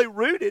probably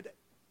rooted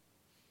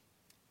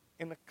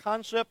in the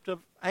concept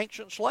of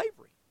ancient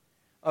slavery,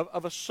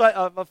 of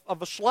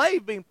a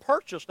slave being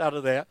purchased out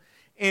of that.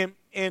 And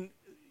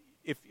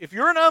if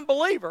you're an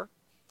unbeliever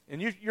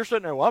and you're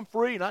sitting there, well, I'm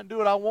free and I can do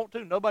what I want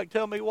to. Nobody can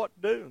tell me what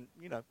to do. And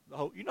you know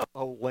the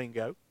whole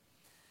lingo.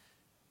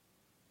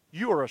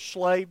 You are a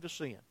slave to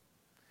sin.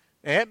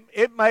 And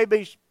it may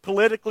be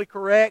politically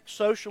correct,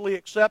 socially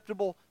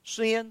acceptable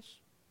sins.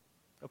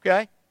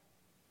 Okay?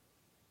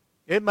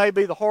 It may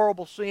be the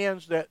horrible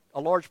sins that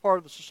a large part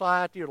of the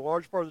society or a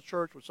large part of the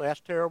church would say, that's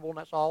terrible and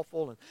that's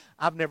awful, and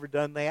I've never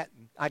done that,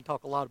 and I can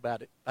talk a lot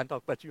about it. I can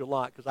talk about you a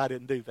lot because I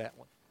didn't do that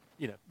one.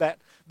 You know,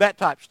 that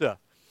type of stuff.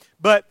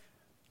 But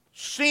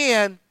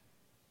sin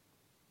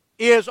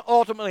is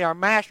ultimately our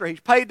master. He's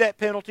paid that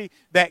penalty.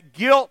 That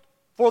guilt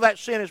for that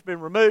sin has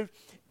been removed.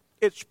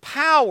 Its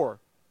power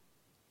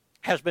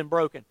has been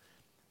broken.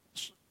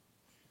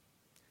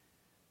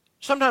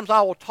 Sometimes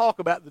I will talk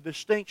about the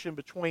distinction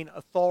between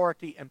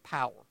authority and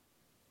power.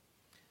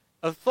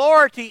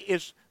 Authority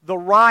is the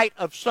right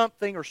of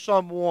something or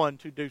someone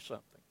to do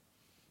something.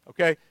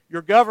 Okay?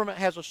 Your government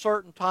has a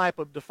certain type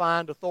of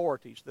defined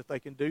authorities that they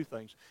can do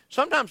things.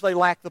 Sometimes they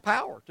lack the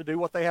power to do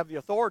what they have the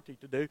authority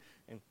to do.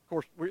 And, of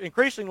course,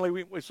 increasingly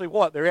we see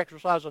what? They're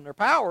exercising their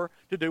power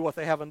to do what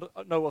they have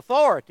no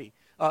authority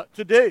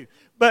to do.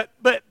 But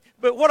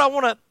what I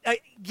want to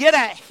get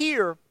at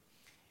here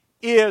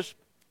is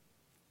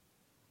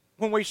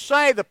when we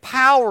say the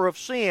power of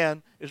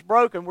sin is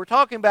broken, we're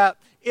talking about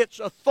its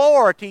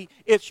authority,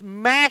 its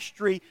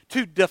mastery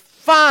to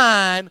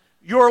define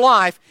your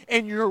life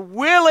and your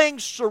willing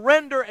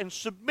surrender and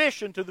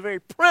submission to the very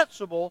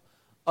principle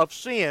of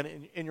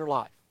sin in your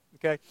life.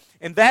 Okay?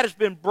 And that has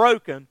been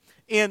broken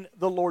in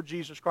the Lord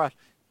Jesus Christ.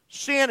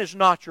 Sin is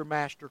not your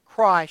master.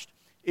 Christ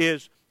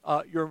is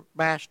your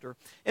master.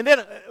 And then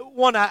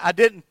one I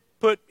didn't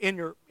put in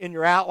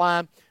your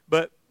outline,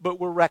 but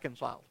we're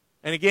reconciled.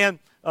 And again,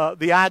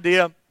 the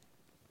idea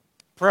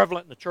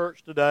prevalent in the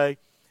church today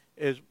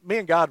is me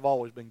and God have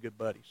always been good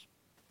buddies.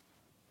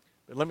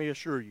 But let me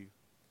assure you,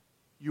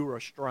 you were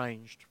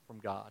estranged from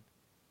God.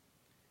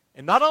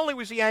 And not only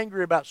was he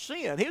angry about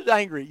sin, he was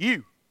angry at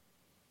you.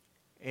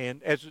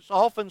 And as it's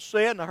often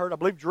said, and I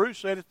believe Drew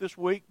said it this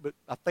week, but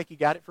I think he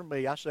got it from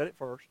me. I said it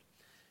first.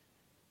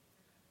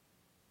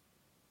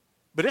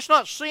 But it's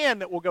not sin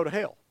that will go to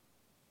hell.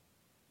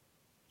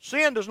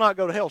 Sin does not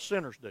go to hell,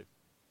 sinners do.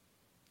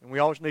 And we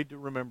always need to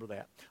remember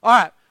that. All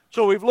right,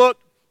 so we've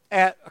looked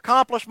at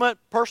accomplishment,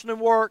 person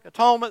and work,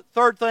 atonement.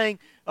 Third thing,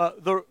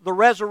 the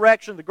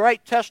resurrection, the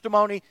great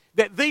testimony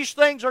that these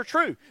things are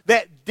true,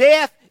 that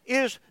death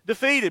is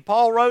defeated.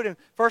 Paul wrote in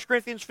 1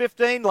 Corinthians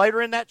 15,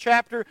 later in that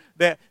chapter,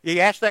 that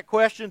he asked that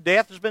question,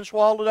 death has been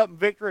swallowed up in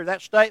victory.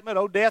 That statement,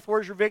 oh death,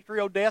 where's your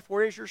victory? Oh death,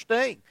 where is your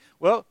sting?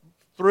 Well,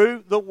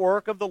 through the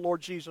work of the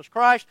Lord Jesus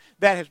Christ,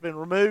 that has been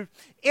removed.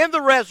 In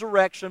the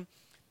resurrection,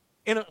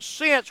 in a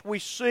sense, we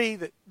see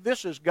that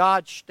this is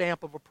God's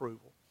stamp of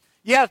approval.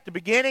 Yeah, at the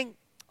beginning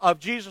of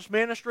Jesus'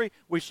 ministry,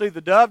 we see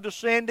the dove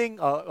descending,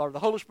 or the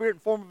Holy Spirit in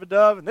form of a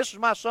dove, and this is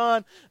my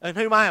Son in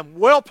whom I am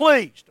well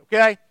pleased,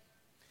 okay?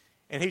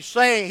 And he's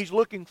saying, he's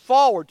looking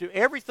forward to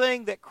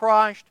everything that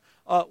Christ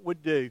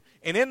would do.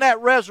 And in that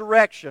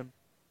resurrection,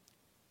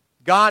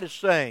 God is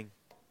saying,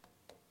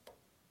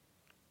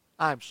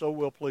 I am so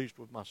well pleased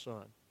with my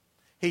Son.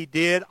 He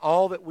did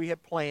all that we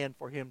had planned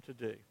for him to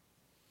do.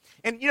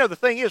 And, you know, the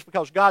thing is,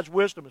 because God's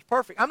wisdom is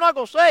perfect, I'm not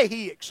going to say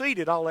he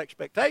exceeded all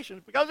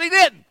expectations, because he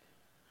didn't.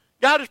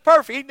 God is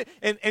perfect,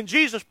 and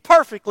Jesus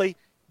perfectly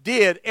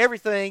did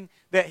everything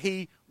that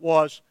he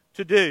was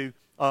to do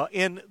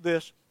in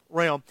this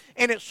realm.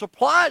 And it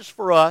supplies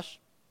for us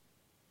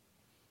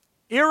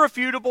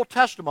irrefutable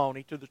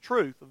testimony to the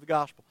truth of the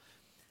gospel.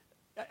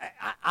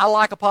 I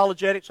like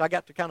apologetics. I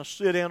got to kind of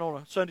sit in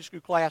on a Sunday school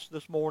class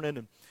this morning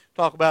and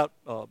talk about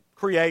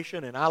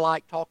creation, and I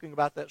like talking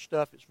about that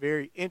stuff. It's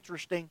very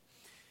interesting.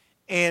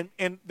 And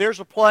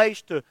there's a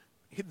place to,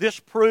 this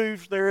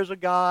proves there is a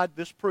God,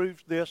 this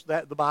proves this,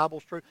 that, the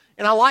Bible's true.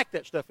 And I like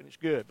that stuff, and it's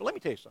good. But let me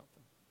tell you something.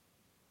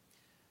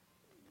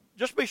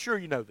 Just be sure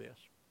you know this.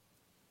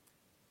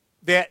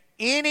 That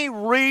any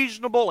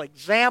reasonable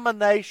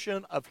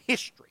examination of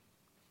history,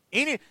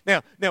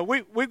 now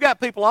we've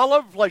got people all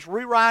over the place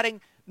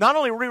rewriting, not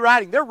only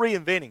rewriting, they're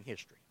reinventing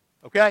history,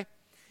 okay?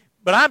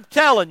 But I'm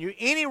telling you,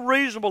 any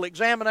reasonable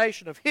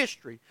examination of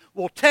history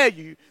will tell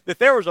you that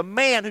there was a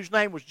man whose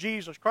name was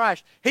Jesus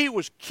Christ. He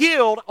was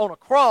killed on a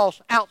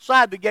cross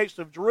outside the gates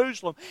of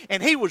Jerusalem,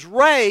 and he was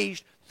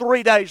raised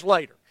 3 days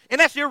later. And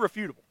that's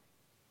irrefutable.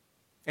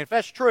 And if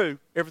that's true,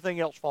 everything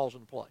else falls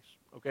into place.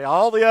 Okay,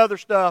 all the other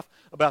stuff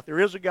about there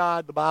is a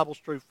God, the Bible's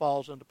true,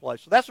 falls into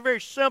place. So that's a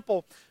very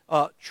simple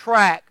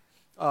track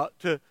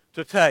to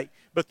take.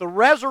 But the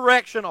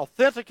resurrection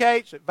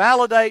authenticates, it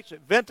validates,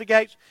 it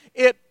vindicates.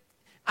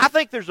 I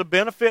think there's a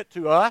benefit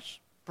to us,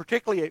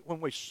 particularly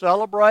when we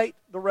celebrate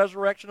the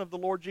resurrection of the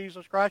Lord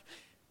Jesus Christ.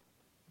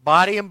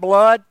 Body and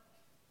blood,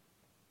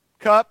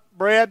 cup,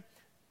 bread,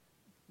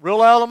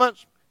 real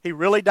elements. He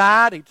really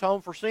died. He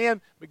atoned for sin.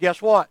 But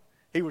guess what?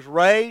 He was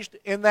raised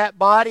in that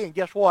body, and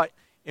guess what?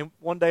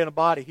 One day in a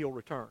body, he'll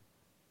return.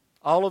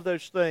 All of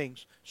those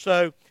things.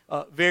 So,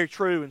 very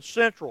true and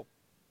central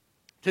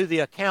to the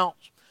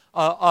accounts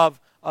of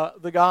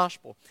the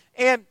gospel.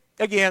 And,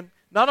 again,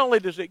 not only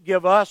does it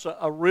give us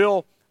a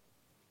real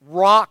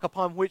rock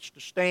upon which to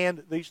stand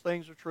that these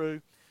things are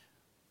true,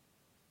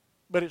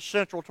 but it's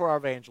central to our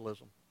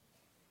evangelism.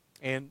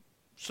 And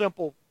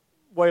simple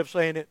way of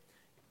saying it,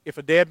 if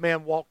a dead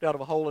man walked out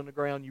of a hole in the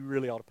ground, you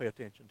really ought to pay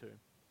attention to him.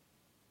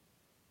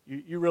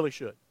 You really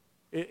should.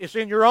 It's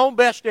in your own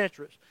best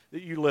interest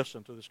that you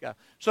listen to this guy.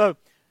 So,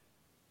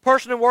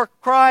 person and work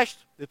of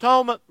Christ, the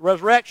atonement, the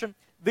resurrection,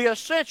 the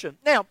ascension.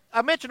 Now,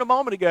 I mentioned a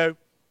moment ago,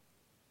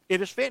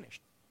 it is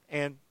finished.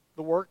 And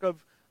the work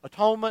of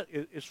atonement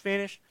is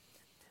finished.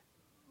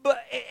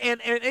 But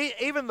and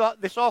even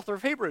this author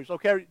of Hebrews,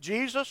 okay,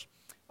 Jesus,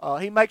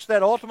 he makes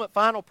that ultimate,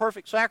 final,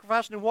 perfect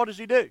sacrifice, and then what does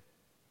he do?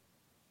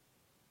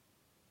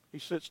 He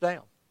sits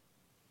down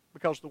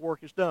because the work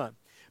is done.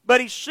 But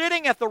he's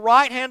sitting at the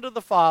right hand of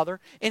the Father,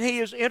 and he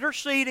is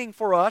interceding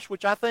for us,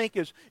 which I think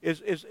is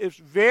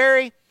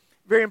very,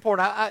 very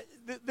important.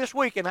 This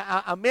week, and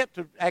I meant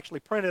to actually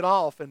print it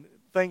off, and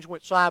things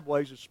went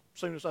sideways as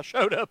soon as I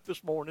showed up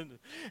this morning,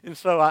 and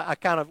so I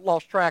kind of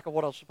lost track of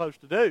what I was supposed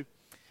to do.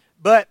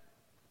 But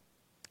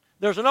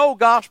there's an old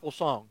gospel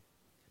song,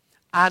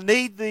 I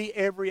need thee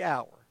every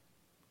hour.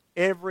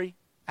 Every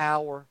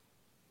hour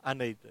I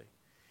need thee.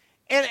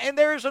 And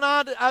there is an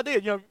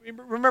idea,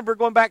 remember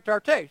going back to our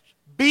text,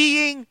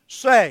 being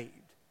saved.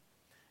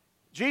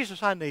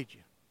 Jesus, I need you.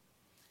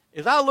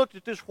 As I looked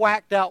at this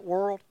whacked out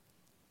world,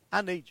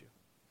 I need you.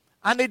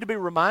 I need to be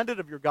reminded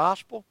of your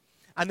gospel.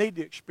 I need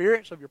the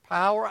experience of your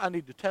power. I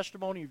need the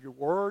testimony of your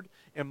word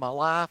in my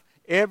life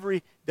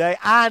every day.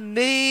 I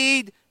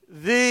need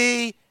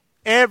thee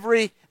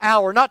every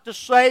hour. Not to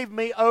save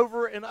me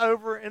over and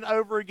over and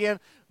over again,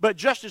 but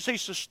just as he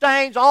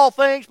sustains all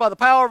things by the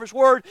power of his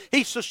word,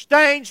 he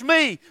sustains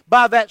me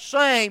by that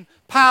same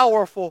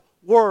powerful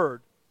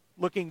word.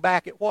 Looking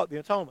back at what? The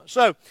atonement.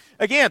 So,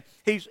 again,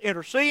 he's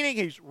interceding,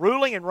 he's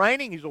ruling and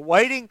reigning, he's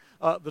awaiting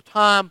the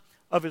time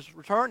of his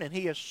return, and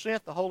he has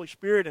sent the Holy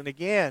Spirit. And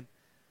again,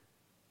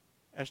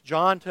 as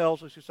John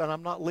tells us, he said,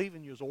 I'm not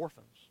leaving you as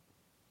orphans.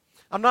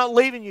 I'm not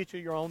leaving you to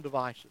your own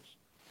devices.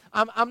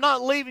 I'm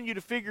not leaving you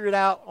to figure it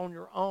out on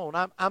your own.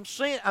 I'm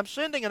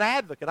sending an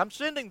advocate. I'm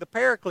sending the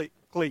paraclete.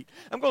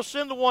 I'm going to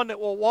send the one that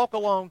will walk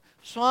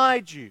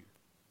alongside you.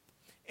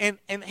 And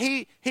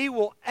he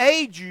will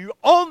aid you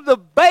on the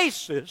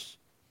basis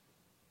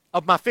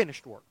of my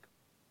finished work.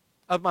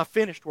 Of my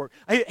finished work.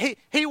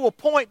 He will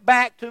point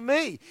back to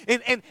me.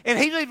 And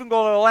he's even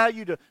going to allow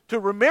you to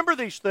remember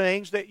these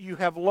things that you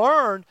have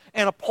learned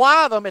and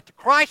apply them at the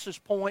crisis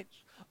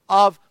points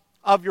of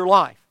your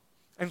life.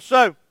 And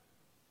so,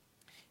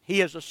 he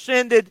has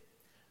ascended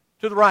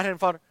to the right hand of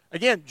the Father.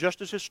 Again,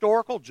 just as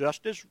historical,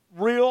 just as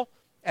real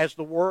as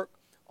the work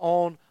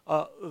on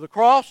the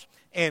cross.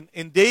 And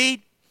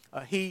indeed,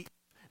 he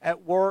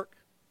at work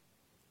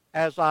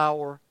as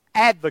our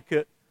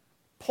advocate,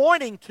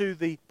 pointing to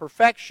the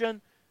perfection,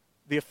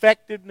 the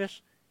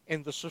effectiveness,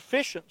 and the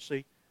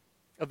sufficiency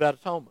of that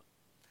atonement.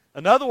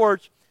 In other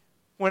words,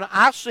 when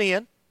I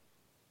sin,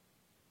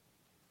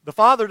 the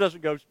Father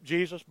doesn't go,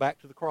 Jesus, back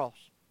to the cross.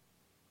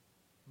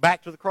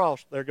 Back to the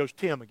cross. There goes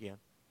Tim again.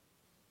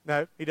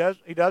 No, he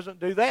doesn't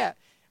do that.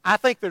 I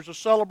think there's a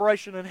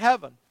celebration in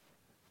heaven.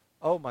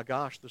 Oh my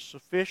gosh, the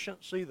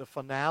sufficiency, the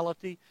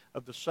finality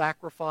of the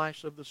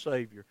sacrifice of the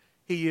Savior.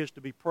 He is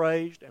to be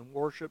praised and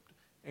worshiped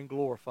and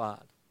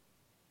glorified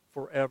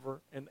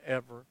forever and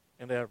ever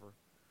and ever.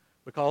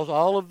 Because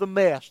all of the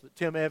mess that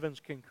Tim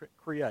Evans can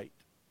create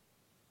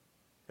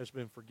has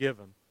been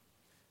forgiven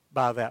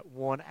by that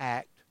one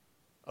act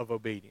of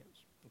obedience.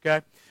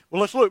 Okay?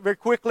 Well, let's look very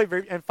quickly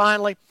and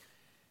finally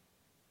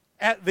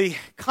at the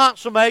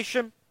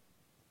consummation.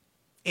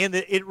 And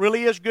it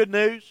really is good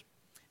news.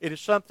 It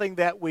is something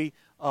that we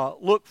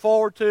look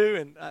forward to.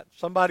 And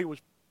somebody was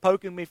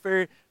poking me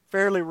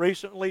fairly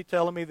recently,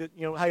 telling me that,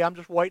 hey, I'm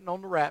just waiting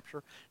on the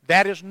rapture.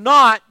 That is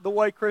not the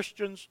way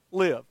Christians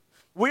live.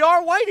 We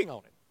are waiting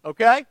on it,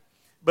 okay?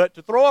 But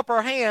to throw up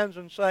our hands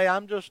and say,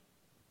 I'm just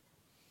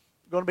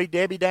going to be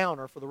Debbie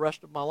Downer for the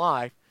rest of my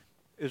life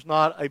is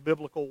not a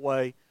biblical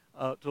way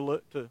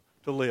to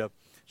live.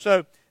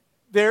 So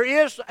there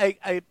is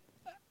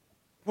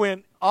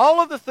when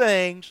all of the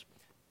things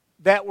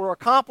that were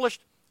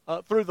accomplished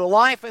through the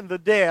life and the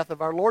death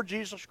of our Lord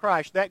Jesus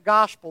Christ, that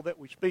gospel that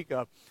we speak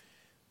of,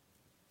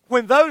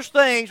 when those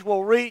things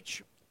will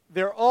reach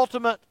their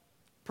ultimate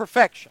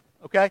perfection,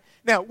 okay?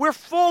 Now, we're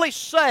fully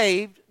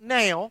saved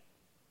now,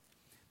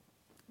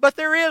 but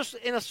there is,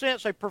 in a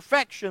sense, a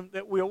perfection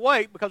that we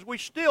await because we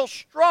still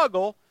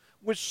struggle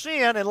with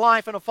sin and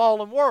life in a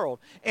fallen world.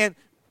 And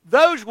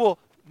those will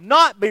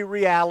not be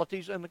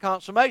realities in the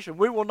consummation.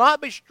 We will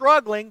not be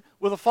struggling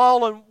with a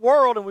fallen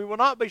world, and we will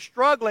not be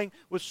struggling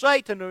with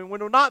Satan, and we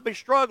will not be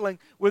struggling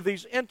with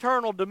these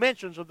internal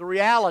dimensions of the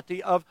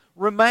reality of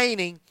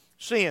remaining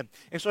sin.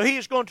 And so he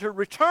is going to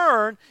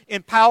return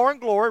in power and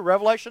glory,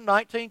 Revelation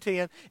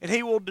 19:10, and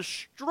he will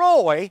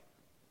destroy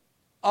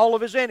all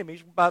of his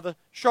enemies by the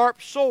sharp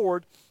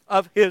sword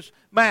of his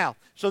mouth.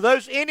 So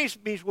those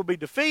enemies will be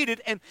defeated,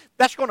 and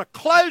that's going to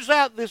close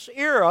out this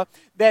era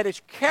that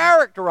is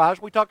characterized,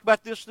 we talked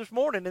about this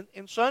morning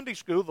in Sunday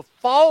school, the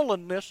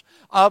fallenness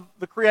of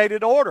the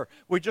created order.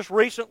 We just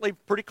recently,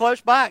 pretty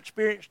close by,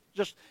 experienced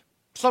just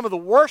some of the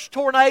worst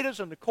tornadoes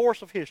in the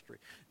course of history.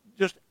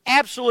 Just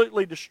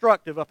absolutely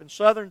destructive up in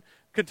southern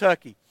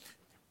Kentucky.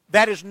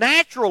 that is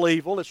natural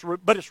evil,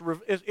 but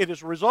it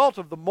is a result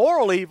of the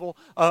moral evil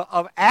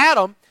of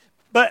Adam.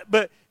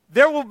 But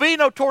there will be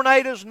no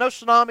tornadoes, no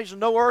tsunamis, and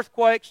no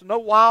earthquakes, and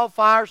no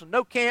wildfires, and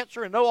no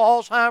cancer, and no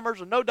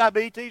Alzheimer's, and no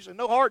diabetes, and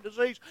no heart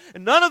disease.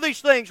 And none of these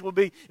things will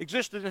be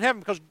existed in heaven,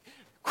 because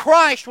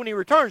Christ, when He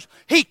returns,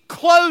 He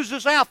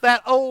closes out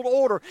that old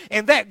order.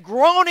 And that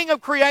groaning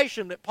of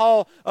creation that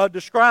Paul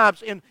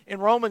describes in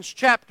Romans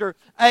chapter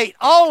 8,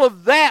 all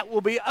of that will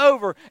be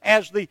over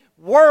as the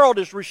world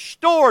is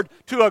restored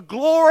to a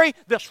glory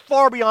that's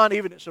far beyond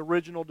even its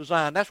original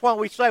design. That's why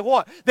we say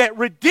what? That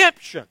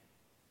redemption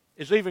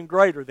is even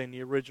greater than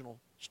the original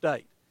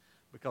state,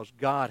 because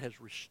God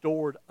has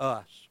restored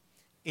us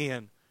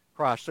in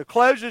Christ. So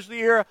closes the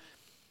era,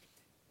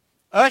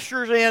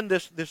 ushers in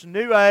this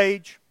new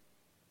age.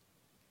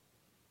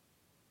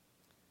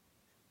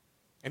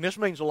 And this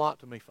means a lot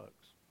to me, folks.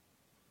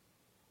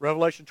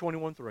 Revelation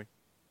 21:3.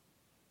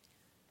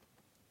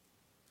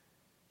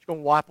 It's going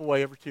to wipe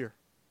away every tear.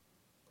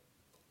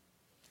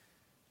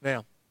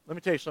 Now, let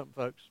me tell you something,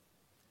 folks.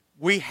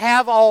 We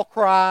have all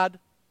cried,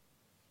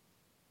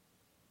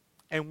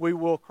 and we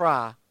will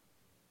cry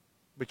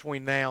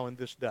between now and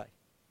this day.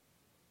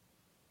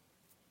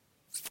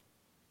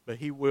 But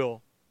He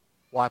will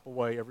wipe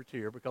away every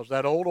tear, because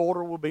that old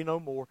order will be no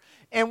more.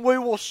 And we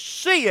will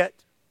see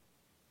it.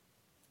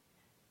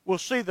 We'll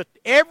see that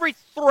every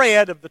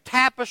thread of the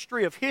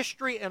tapestry of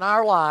history in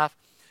our life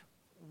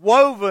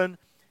woven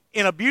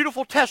in a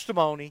beautiful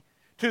testimony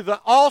to the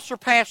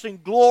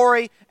all-surpassing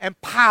glory and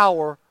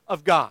power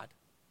of God.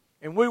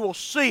 And we will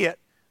see it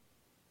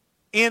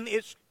in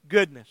its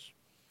goodness.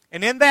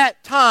 And in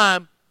that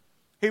time,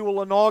 He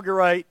will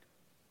inaugurate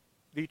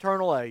the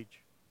eternal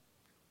age,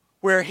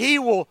 where He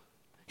will,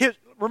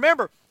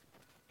 remember,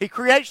 He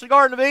creates the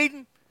Garden of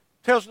Eden,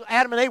 tells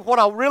Adam and Eve, what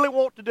I really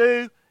want to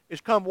do is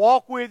come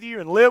walk with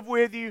you and live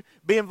with you,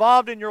 be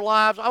involved in your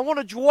lives. I want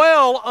to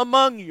dwell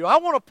among you. I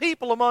want a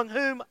people among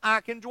whom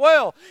I can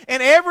dwell.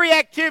 And every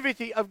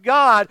activity of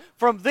God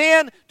from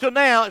then to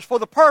now is for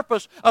the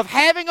purpose of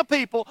having a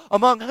people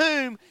among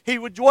whom He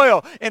would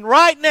dwell. And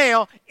right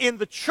now, in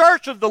the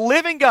church of the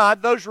living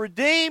God, those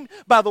redeemed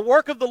by the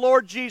work of the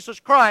Lord Jesus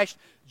Christ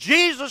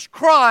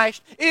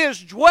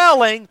is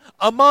dwelling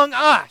among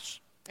us.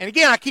 And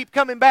again, I keep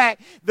coming back.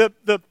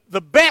 The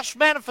best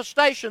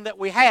manifestation that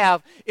we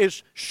have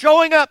is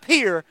showing up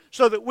here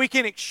so that we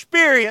can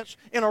experience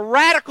in a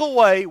radical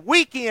way,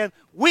 week in,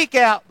 week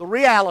out, the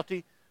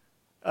reality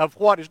of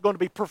what is going to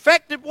be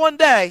perfected one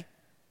day.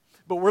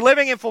 But we're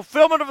living in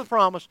fulfillment of the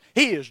promise.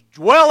 He is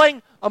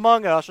dwelling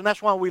among us, and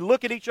that's why we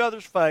look at each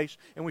other's face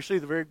and we see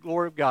the very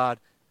glory of God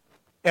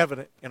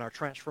evident in our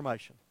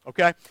transformation.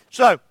 Okay?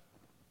 So,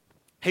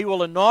 He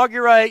will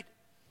inaugurate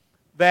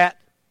that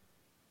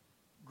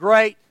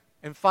great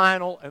and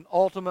final and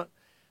ultimate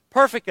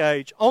perfect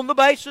age on the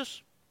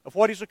basis of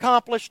what He's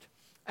accomplished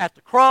at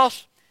the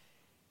cross.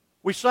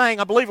 We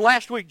sang, I believe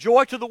last week,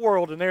 Joy to the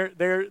World, and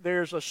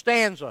there's a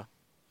stanza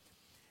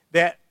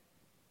that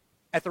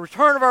at the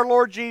return of our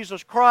Lord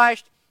Jesus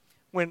Christ,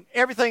 when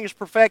everything is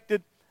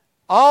perfected,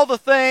 all the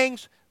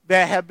things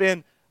that have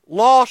been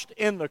lost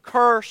in the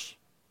curse,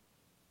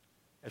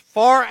 as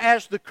far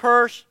as the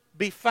curse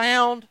be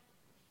found,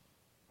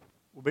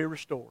 will be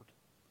restored.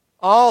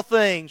 All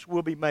things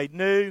will be made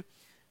new,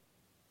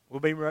 will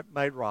be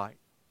made right.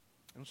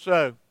 And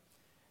so,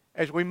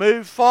 as we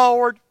move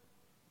forward,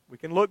 we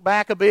can look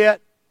back a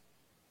bit.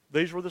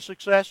 These were the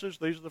successes,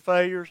 these are the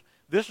failures.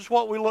 This is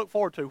what we look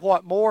forward to.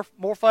 What, more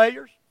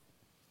failures?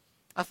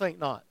 I think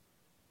not.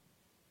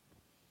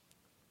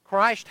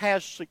 Christ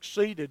has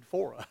succeeded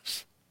for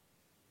us.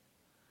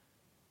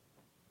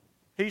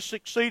 He's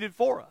succeeded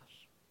for us.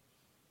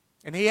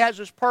 And He has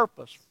His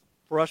purpose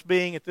for us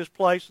being at this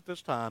place at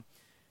this time.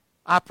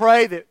 I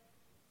pray that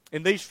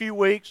in these few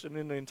weeks and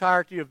in the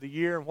entirety of the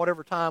year and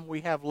whatever time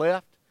we have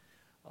left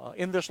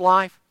in this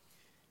life,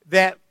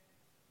 that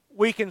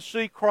we can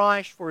see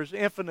Christ for His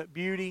infinite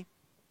beauty,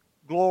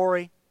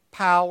 glory,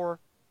 power,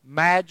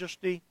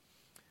 majesty,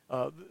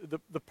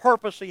 the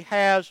purpose He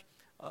has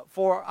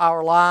for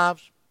our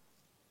lives,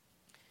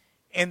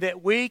 and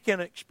that we can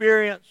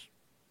experience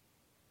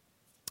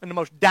in the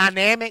most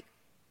dynamic,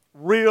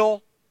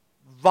 real,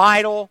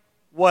 vital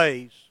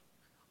ways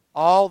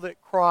all that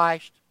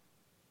Christ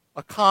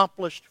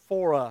accomplished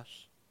for us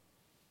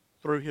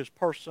through His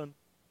person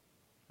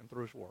and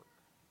through His work.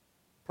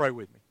 Pray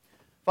with me.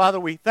 Father,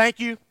 we thank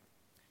You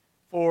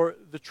for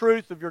the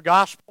truth of Your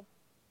gospel,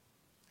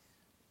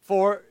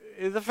 for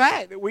the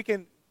fact that we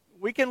can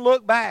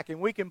look back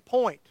and we can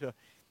point to,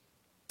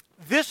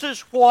 this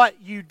is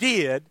what You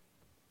did.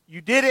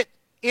 You did it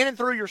in and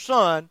through Your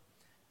Son.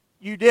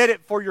 You did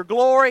it for Your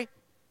glory,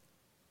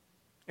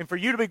 and for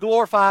You to be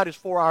glorified is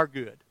for our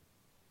good.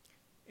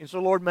 And so,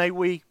 Lord, may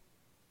we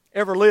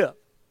ever live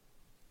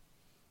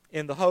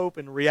in the hope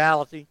and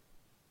reality,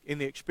 in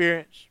the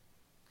experience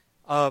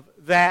of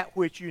that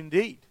which You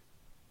indeed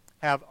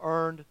have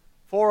earned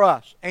for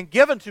us and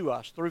given to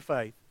us through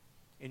faith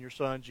in Your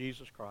Son,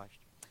 Jesus Christ.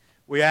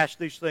 We ask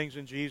these things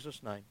in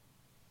Jesus' name.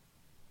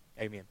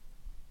 Amen.